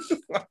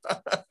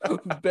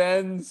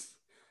 Ben's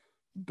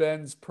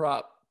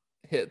prop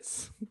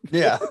hits.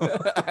 Yeah.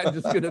 I'm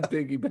just gonna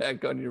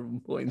piggyback on your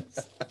points.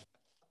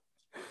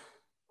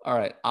 All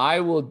right,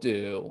 I will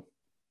do.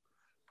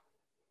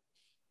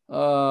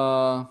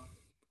 I'm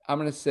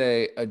gonna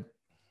say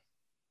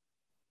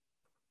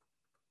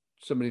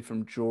somebody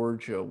from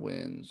Georgia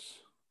wins.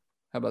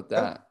 How about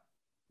that?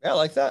 Yeah, I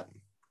like that.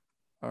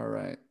 All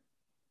right,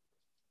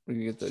 we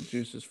can get the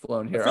juices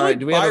flowing here. I feel All right, like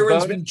do we have a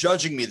Byron's bonus? been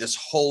judging me this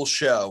whole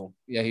show.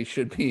 Yeah, he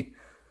should be.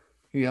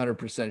 He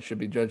 100% should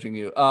be judging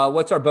you.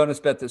 What's our bonus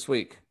bet this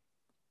week?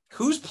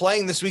 Who's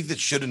playing this week that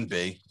shouldn't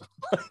be?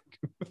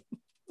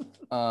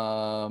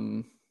 I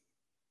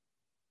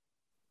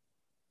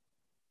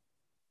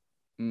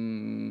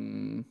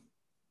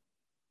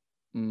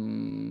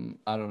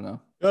don't know.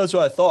 That's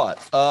what I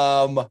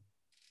thought.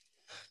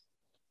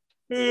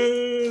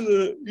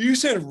 You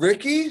said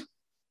Ricky?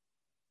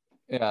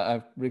 Yeah, I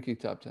have Ricky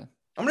top 10.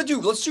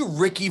 Let's do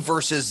Ricky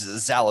versus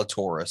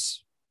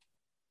Zalatoris.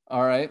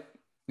 All right.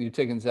 You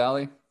taking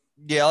Zally?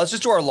 Yeah, let's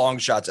just do our long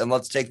shots and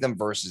let's take them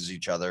versus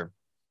each other.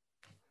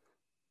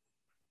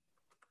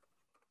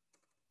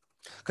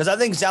 Because I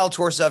think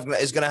Zalatoris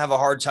is going to have a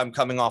hard time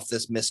coming off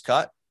this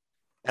miscut.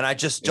 And I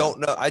just don't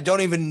know. I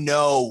don't even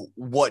know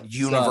what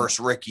universe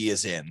Ricky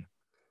is in.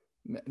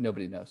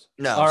 Nobody knows.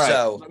 No. All right.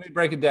 So let me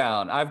break it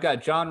down. I've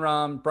got John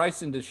Rahm,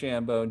 Bryson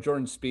DeChambeau, and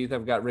Jordan Spieth.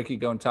 I've got Ricky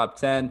going top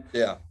 10.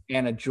 Yeah.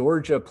 And a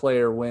Georgia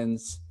player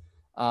wins.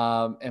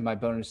 And my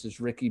bonus is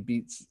Ricky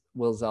beats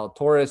Will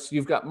Zalatoris.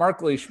 You've got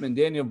Mark Leishman,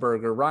 Daniel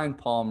Berger, Ryan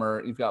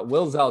Palmer. You've got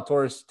Will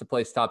Zalatoris to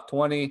place top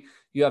 20.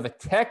 You have a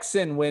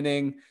Texan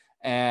winning,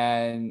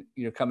 and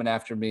you're coming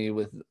after me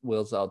with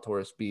Will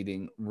Zalatoris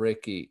beating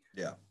Ricky.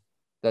 Yeah.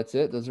 That's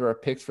it. Those are our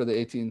picks for the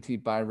AT&T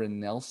Byron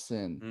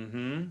Nelson.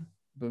 Mm-hmm.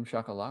 Boom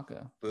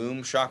shakalaka.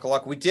 Boom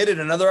shakalaka. We did it.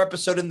 Another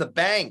episode in the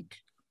bank.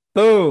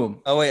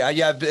 Boom. Oh wait,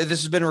 yeah. This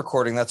has been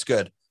recording. That's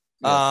good.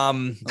 Yes.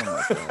 Oh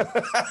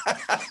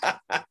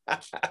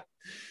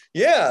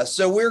yeah.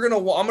 So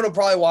I'm gonna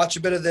probably watch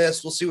a bit of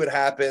this. We'll see what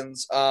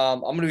happens. I'm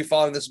gonna be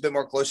following this a bit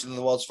more closely than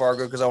the Wells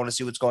Fargo because I want to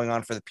see what's going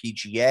on for the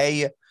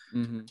PGA.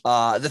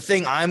 Mm-hmm. The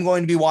thing I'm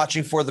going to be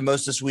watching for the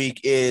most this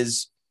week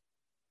is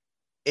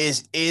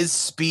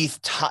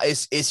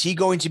Spieth is he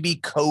going to be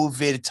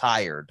COVID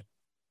tired?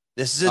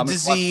 This is a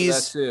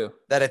disease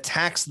that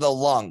attacks the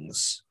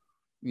lungs.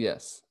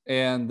 Yes,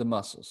 and the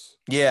muscles.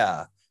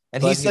 Yeah,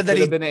 and but he said that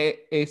he'd been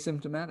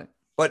asymptomatic.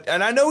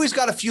 And I know he's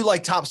got a few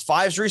like top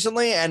 5s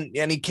recently, and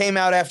he came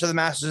out after the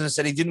Masters and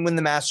said he didn't win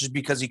the Masters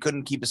because he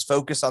couldn't keep his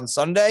focus on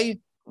Sunday.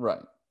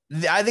 Right.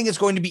 I think it's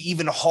going to be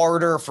even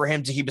harder for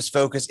him to keep his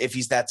focus if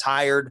he's that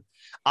tired.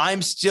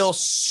 I'm still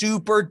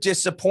super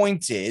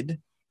disappointed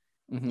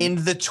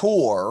in the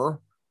tour.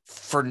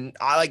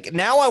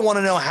 Now I want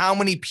to know how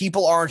many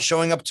people aren't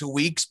showing up to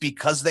weeks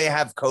because they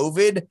have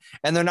COVID,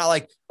 and they're not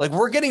like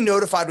we're getting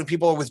notified when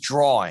people are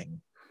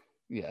withdrawing.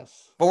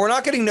 Yes. But we're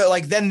not getting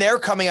then they're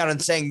coming out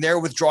and saying they're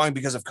withdrawing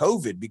because of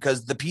COVID,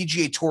 because the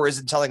PGA Tour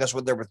isn't telling us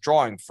what they're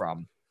withdrawing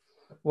from.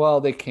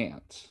 Well, they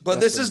can't. But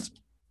that's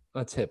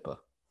HIPAA.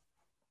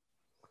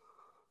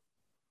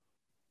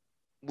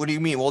 What do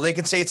you mean? Well, they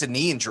can say it's a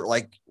knee injury.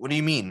 Like, what do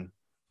you mean?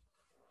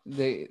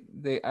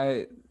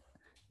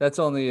 That's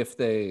only if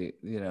they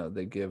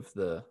give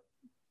the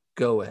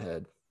go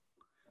ahead.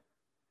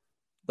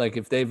 Like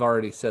if they've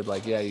already said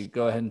yeah, you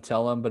go ahead and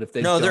tell them. But if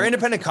they're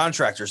independent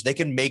contractors. They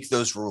can make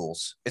those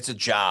rules. It's a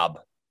job.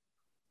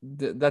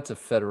 That's a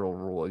federal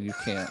rule. You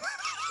can't,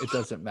 it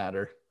doesn't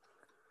matter.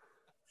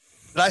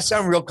 Did I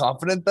sound real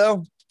confident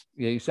though?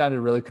 Yeah, you sounded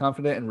really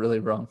confident and really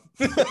wrong.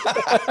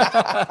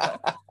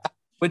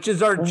 Which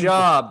is our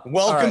job.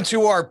 Welcome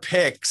to our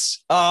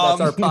picks.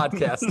 That's our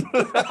podcast.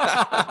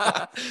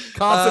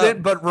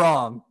 Confident but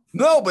wrong.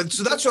 No, but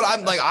so that's what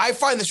I'm like. I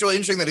find this really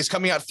interesting that he's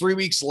coming out 3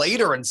 weeks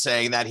later and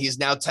saying that he's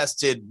now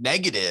tested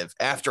negative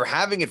after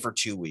having it for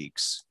 2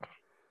 weeks.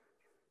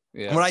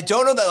 Yeah. When I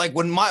don't know that,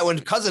 when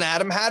cousin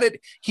Adam had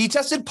it, he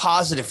tested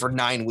positive for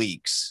 9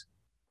 weeks.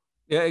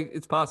 Yeah,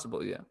 it's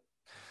possible. Yeah.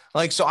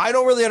 So I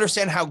don't really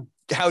understand how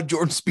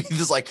Jordan Spieth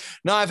is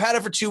no, I've had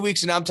it for 2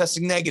 weeks and now I'm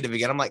testing negative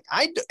again. I'm like,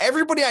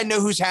 everybody I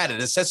know who's had it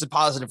has tested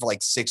positive for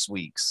 6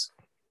 weeks.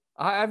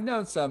 I've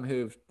known some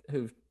who've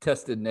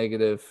tested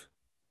negative.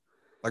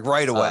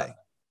 Right away.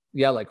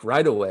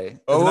 Right away.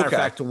 As a matter of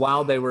fact,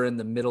 while they were in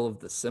the middle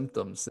of the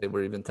symptoms, they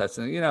were even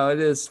testing. It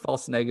is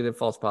false negative,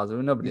 false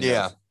positive. Nobody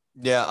knows.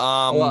 Yeah.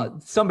 Well,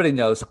 somebody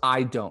knows.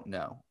 I don't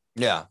know.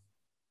 Yeah.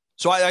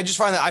 So I just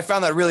found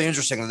that really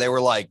interesting that they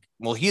were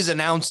well, he's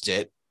announced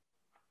it.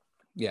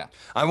 Yeah.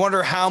 I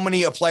wonder how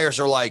many players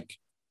are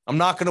I'm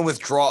not going to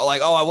withdraw.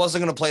 I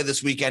wasn't going to play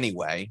this week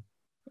anyway.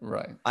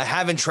 Right. I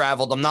haven't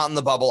traveled. I'm not in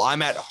the bubble.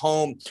 I'm at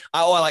home.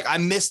 I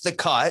missed the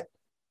cut.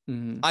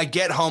 Mm-hmm. I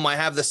get home. I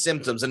have the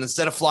symptoms. And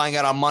instead of flying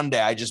out on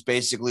Monday, I just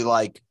basically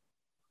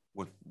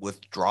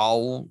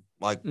withdrawal,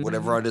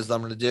 whatever it is that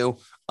I'm going to do.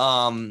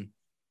 So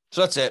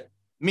that's it.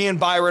 Me and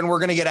Byron, we're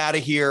going to get out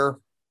of here.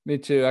 Me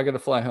too. I got to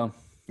fly home.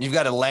 You've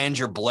got to land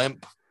your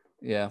blimp.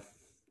 Yeah.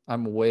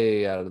 I'm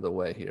way out of the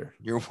way here.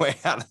 You're way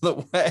out of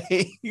the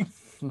way.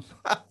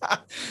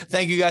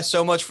 Thank you guys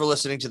so much for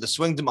listening to the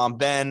Swingdom. I'm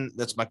Ben.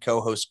 That's my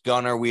co-host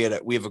Gunnar. We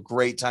have a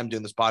great time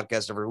doing this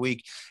podcast every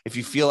week. If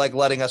you feel like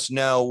letting us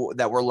know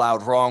that we're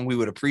loud wrong, we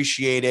would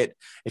appreciate it.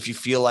 If you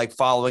feel like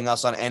following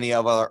us on any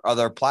of our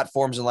other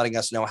platforms and letting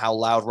us know how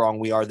loud wrong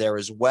we are there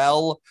as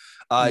well,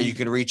 you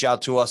can reach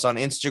out to us on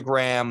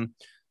Instagram,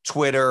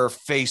 Twitter,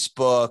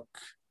 Facebook,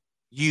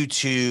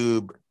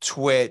 YouTube,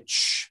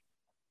 Twitch.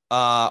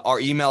 Our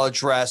email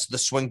address,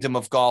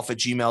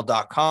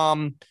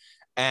 theswingdomofgolf@gmail.com.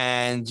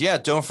 And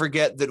don't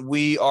forget that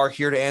we are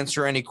here to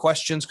answer any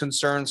questions,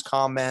 concerns,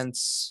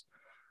 comments,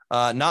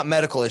 not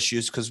medical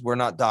issues, because we're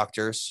not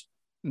doctors.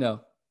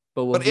 No,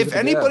 but if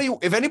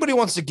anybody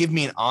wants to give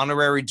me an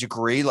honorary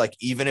degree,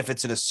 even if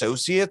it's an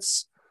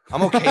associate's,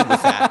 I'm okay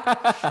with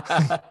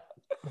that.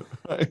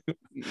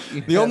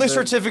 The only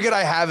certificate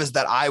I have is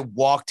that I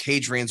walked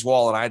Hadrian's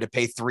Wall and I had to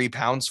pay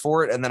 £3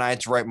 for it. And then I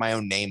had to write my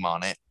own name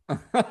on it.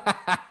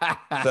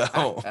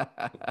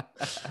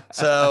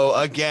 So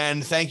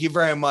again, thank you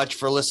very much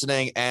for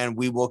listening, and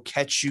we will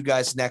catch you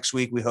guys next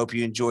week. We hope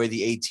you enjoy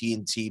the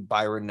AT&T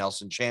Byron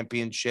Nelson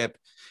Championship,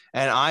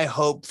 and I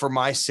hope for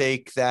my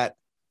sake that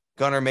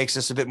Gunnar makes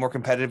us a bit more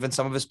competitive and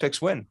some of his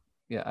picks win.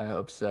 Yeah, I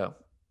hope so.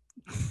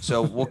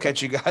 So we'll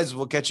catch you guys.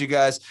 Oh,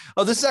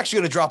 this is actually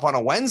going to drop on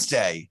a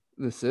Wednesday.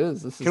 This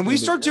is. Can we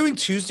start doing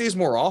Tuesdays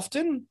more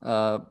often?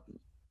 No.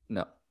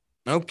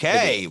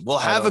 Okay. Well,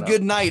 have a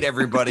good night,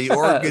 everybody,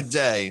 or a good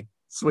day.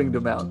 Swinged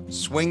out.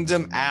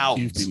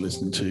 You've been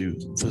listening to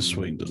The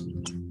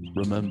Swingdom.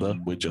 Remember,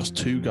 we're just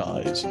two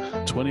guys,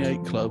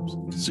 28 clubs,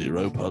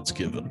 0 putts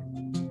given.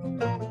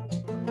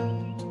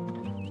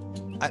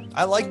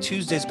 I like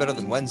Tuesdays better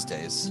than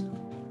Wednesdays.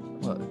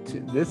 Well,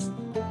 this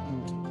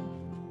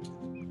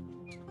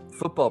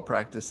football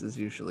practice is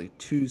usually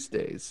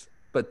Tuesdays,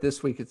 but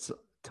this week it's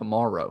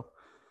tomorrow,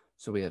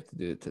 so we have to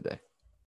do it today.